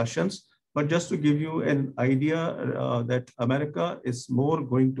discussions. But just to give you an idea that America is more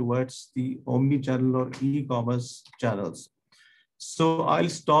going towards the omni-channel or e-commerce channels. So I'll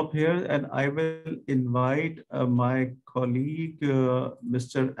stop here and I will invite my colleague,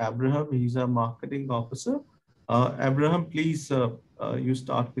 Mr. Abraham. He's a marketing officer. Abraham, please, you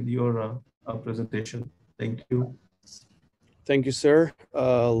start with your presentation. Thank you. Thank you, sir.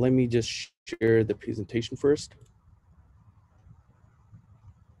 Let me just share the presentation first.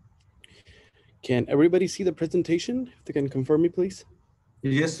 Can everybody see the presentation? If they can confirm me, please.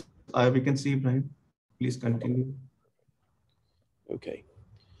 Yes, we can see, Brian. Please continue. Okay.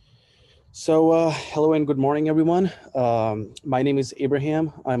 So hello and good morning, everyone. My name is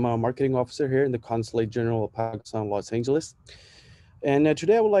Abraham. I'm a marketing officer here in the Consulate General of Pakistan, Los Angeles. And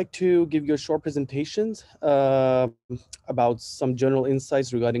today I would like to give you a short presentation about some general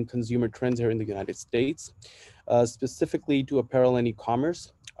insights regarding consumer trends here in the United States, specifically to apparel and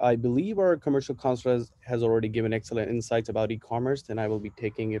e-commerce. I believe our commercial counsel has already given excellent insights about e-commerce, and I will be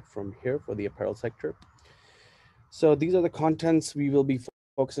taking it from here for the apparel sector. So these are the contents we will be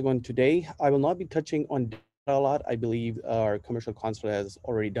focusing on today. I will not be touching on data a lot. I believe our commercial counsel has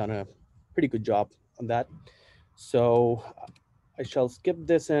already done a pretty good job on that. So I shall skip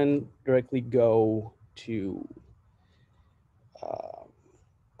this and directly go to uh,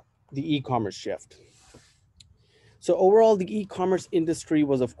 the e-commerce shift. So overall, the e-commerce industry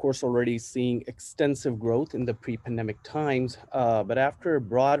was, of course, already seeing extensive growth in the pre-pandemic times. But after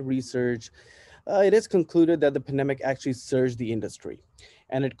broad research, it is concluded that the pandemic actually surged the industry,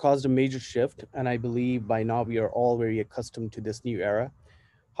 and it caused a major shift. And I believe by now we are all very accustomed to this new era.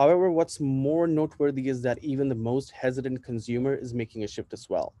 However, what's more noteworthy is that even the most hesitant consumer is making a shift as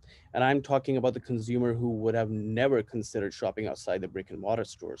well. And I'm talking about the consumer who would have never considered shopping outside the brick and mortar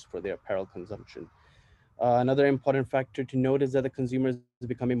stores for their apparel consumption. Another important factor to note is that the consumer is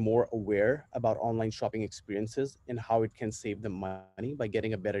becoming more aware about online shopping experiences and how it can save them money by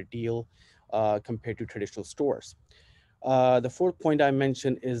getting a better deal compared to traditional stores. The fourth point I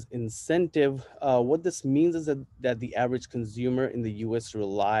mentioned is incentive. What this means is that the average consumer in the US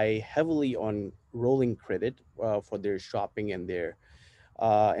rely heavily on rolling credit for their shopping and their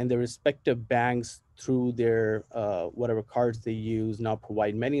respective banks through their whatever cards they use now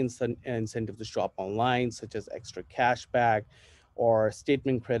provide many incentives to shop online, such as extra cash back or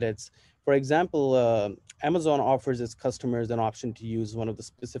statement credits. For example, Amazon offers its customers an option to use one of the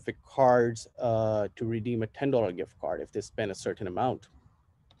specific cards to redeem a $10 gift card if they spend a certain amount.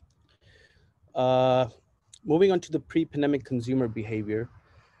 Uh, Moving on to the pre-pandemic consumer behavior.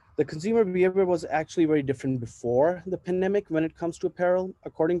 The consumer behavior was actually very different before the pandemic when it comes to apparel.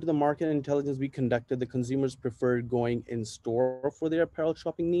 According to the market intelligence we conducted, the consumers preferred going in store for their apparel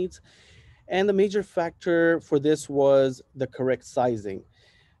shopping needs. And the major factor for this was the correct sizing,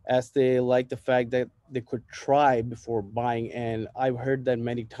 as they like the fact that they could try before buying. And I've heard that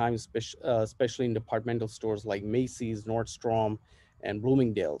many times, especially in departmental stores like Macy's, Nordstrom, and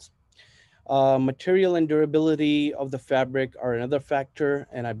Bloomingdale's. Material and durability of the fabric are another factor,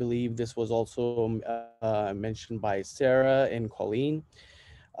 and I believe this was also mentioned by Sarah and Colleen.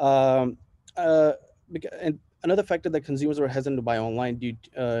 Um, uh, and another factor that consumers were hesitant to buy online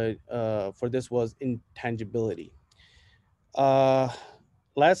for this was intangibility. Uh,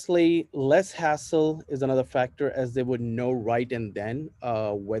 Lastly, less hassle is another factor, as they would know right and then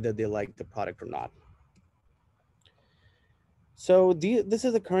whether they like the product or not. So this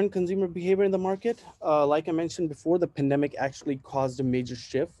is the current consumer behavior in the market. Like I mentioned before, the pandemic actually caused a major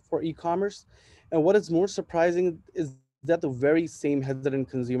shift for e-commerce. And what is more surprising is that the very same hesitant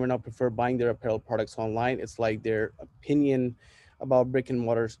consumer now prefer buying their apparel products online. It's like their opinion about brick and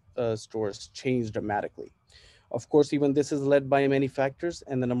mortar stores changed dramatically. Of course, even this is led by many factors.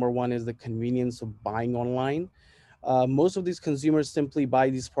 And the number one is the convenience of buying online. Most of these consumers simply buy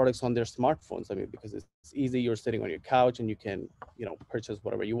these products on their smartphones. I mean, because it's easy, you're sitting on your couch and you can, purchase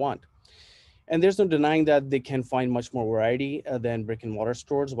whatever you want. And there's no denying that they can find much more variety than brick and mortar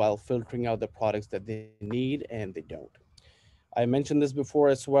stores while filtering out the products that they need and they don't. I mentioned this before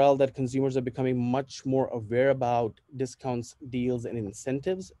as well, that consumers are becoming much more aware about discounts, deals, and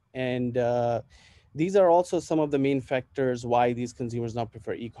incentives. And these are also some of the main factors why these consumers now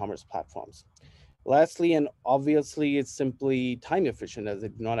prefer e-commerce platforms. Lastly, and obviously, it's simply time efficient, as they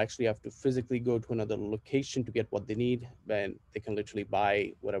do not actually have to physically go to another location to get what they need, and they can literally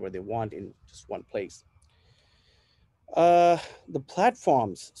buy whatever they want in just one place. The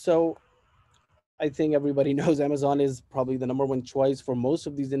platforms. So I think everybody knows Amazon is probably the number one choice for most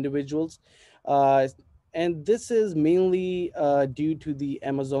of these individuals. Uh, and this is mainly due to the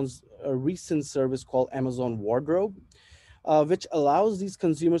Amazon's recent service called Amazon Wardrobe, which allows these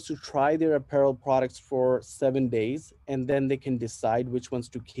consumers to try their apparel products for 7 days, and then they can decide which ones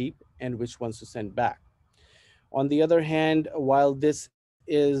to keep and which ones to send back. On the other hand, while this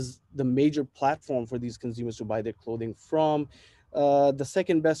is the major platform for these consumers to buy their clothing from, the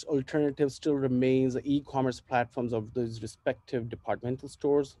second best alternative still remains the e-commerce platforms of those respective departmental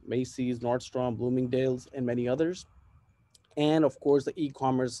stores, Macy's, Nordstrom, Bloomingdale's, and many others. And of course, the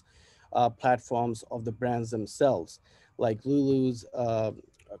e-commerce platforms of the brands themselves, like Lulu's,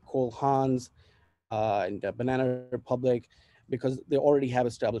 Cole Haan's, and Banana Republic, because they already have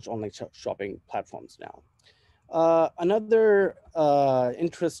established online shopping platforms now. Another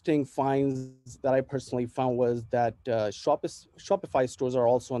interesting finds that I personally found was that Shopify stores are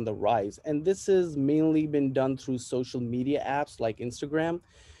also on the rise. And this has mainly been done through social media apps like Instagram,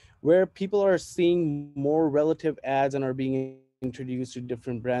 where people are seeing more relative ads and are being able to introduced to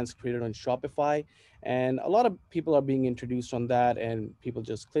different brands created on Shopify. And a lot of people are being introduced on that, and people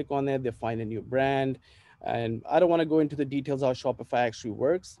just click on it, they find a new brand. And I don't want to go into the details how Shopify actually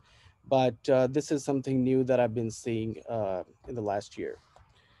works, but this is something new that I've been seeing in the last year.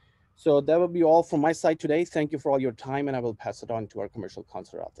 So that will be all from my side today. Thank you for all your time, and I will pass it on to our commercial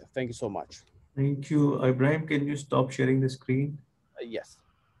counselor out there. Thank you so much. Thank you. Ibrahim, can you stop sharing the screen? Yes.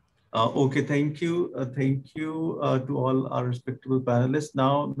 Okay, thank you. Thank you to all our respectable panelists.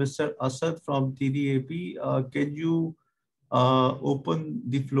 Now, Mr. Asad from TDAP, can you open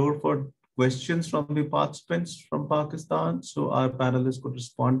the floor for questions from the participants from Pakistan so our panelists could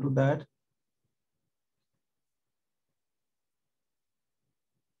respond to that?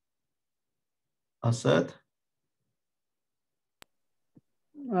 Asad?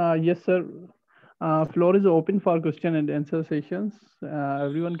 Yes, sir. Floor is open for question and answer sessions.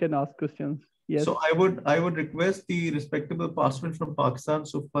 Everyone can ask questions. Yes. So I would request the respectable participants from Pakistan.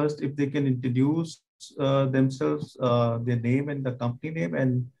 So first, if they can introduce themselves, their name and the company name,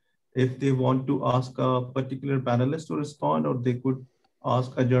 and if they want to ask a particular panelist to respond, or they could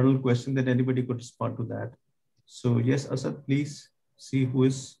ask a general question, that anybody could respond to that. So yes, Asad, please see who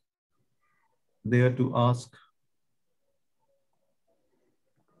is there to ask.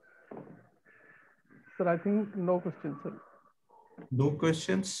 Sir, I think no questions, sir. No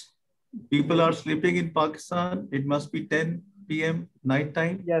questions. People are sleeping in Pakistan. It must be 10 p.m. night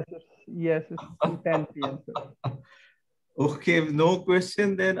time. Yes, sir. Yes, it's 10 p.m. sir. Okay, if no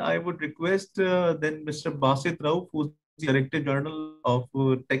question, then I would request then Mr. Basit Rauf, who's the Director General of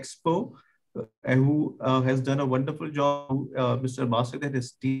Texpo, who has done a wonderful job, Mr. Basit and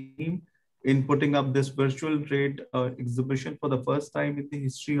his team, in putting up this virtual trade exhibition for the first time in the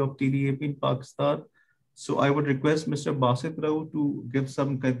history of TDAP in Pakistan. So I would request Mr. Basit Rauf to give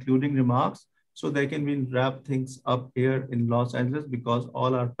some concluding remarks so they can wrap things up here in Los Angeles, because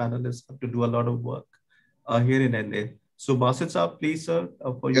all our panelists have to do a lot of work here in LA. So Basit Saab, please, sir,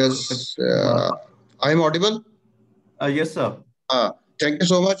 for Yes, your... I'm audible? Yes, sir. Thank you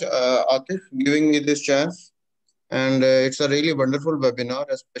so much, Atif, giving me this chance. And it's a really wonderful webinar,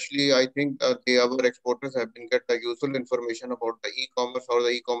 especially I think our exporters have been get useful information about the e-commerce, how the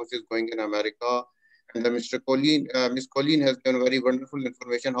e-commerce is going in America. And Miss Colleen has given very wonderful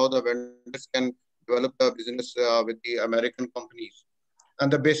information how the vendors can develop the business with the American companies.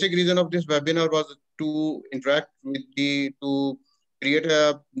 And the basic reason of this webinar was to interact with to create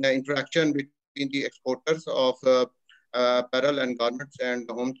an interaction between the exporters of apparel and garments and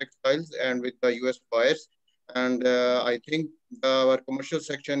home textiles and with the US buyers. And I think our commercial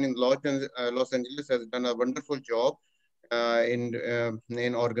section in Los Angeles has done a wonderful job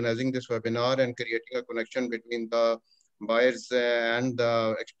in organizing this webinar and creating a connection between the buyers and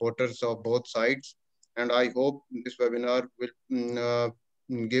the exporters of both sides. And I hope this webinar will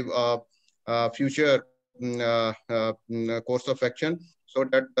give a future course of action so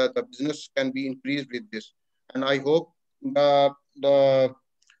that the business can be increased with this. And I hope the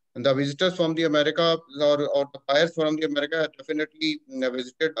visitors from the America or the buyers from the America have definitely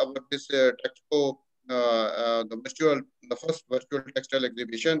visited our this Texpo, the first virtual textile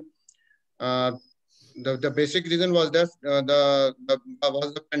exhibition. The basic reason was that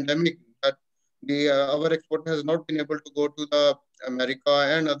was the pandemic, that our export has not been able to go to the America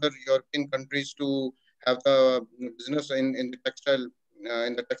and other European countries to have the business in the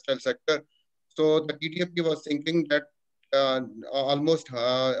textile sector. So the TDAP was thinking that almost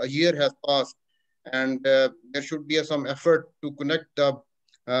a year has passed, and there should be some effort to connect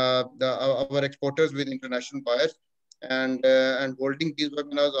our exporters with international buyers, and holding these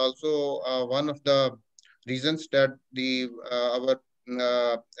webinars also one of the reasons that our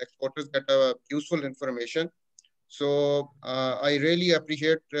exporters get useful information. So I really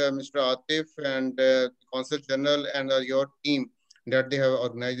appreciate Mr. Atif and the Consul General and your team that they have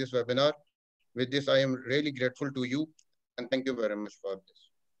organized this webinar. With this, I am really grateful to you, and thank you very much for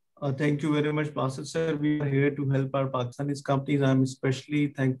this. Thank you very much, Basit sir. We are here to help our Pakistanis companies. I'm especially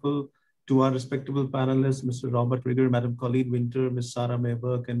thankful to our respectable panelists, Mr. Robert Rigger, Madam Colleen Winter, Ms. Sarah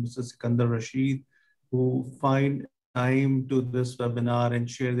Mayberg, and Mr. Sikandar Rashid, who find time to this webinar and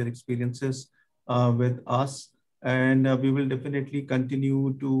share their experiences with us. And we will definitely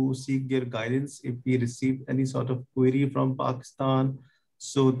continue to seek their guidance if we receive any sort of query from Pakistan.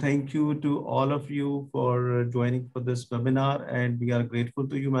 So thank you to all of you for joining for this webinar, and we are grateful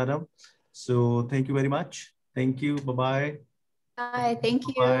to you, madam. So thank you very much. Thank you. Bye-bye. Bye. Thank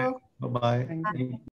you. Bye-bye. Bye-bye. Thank you.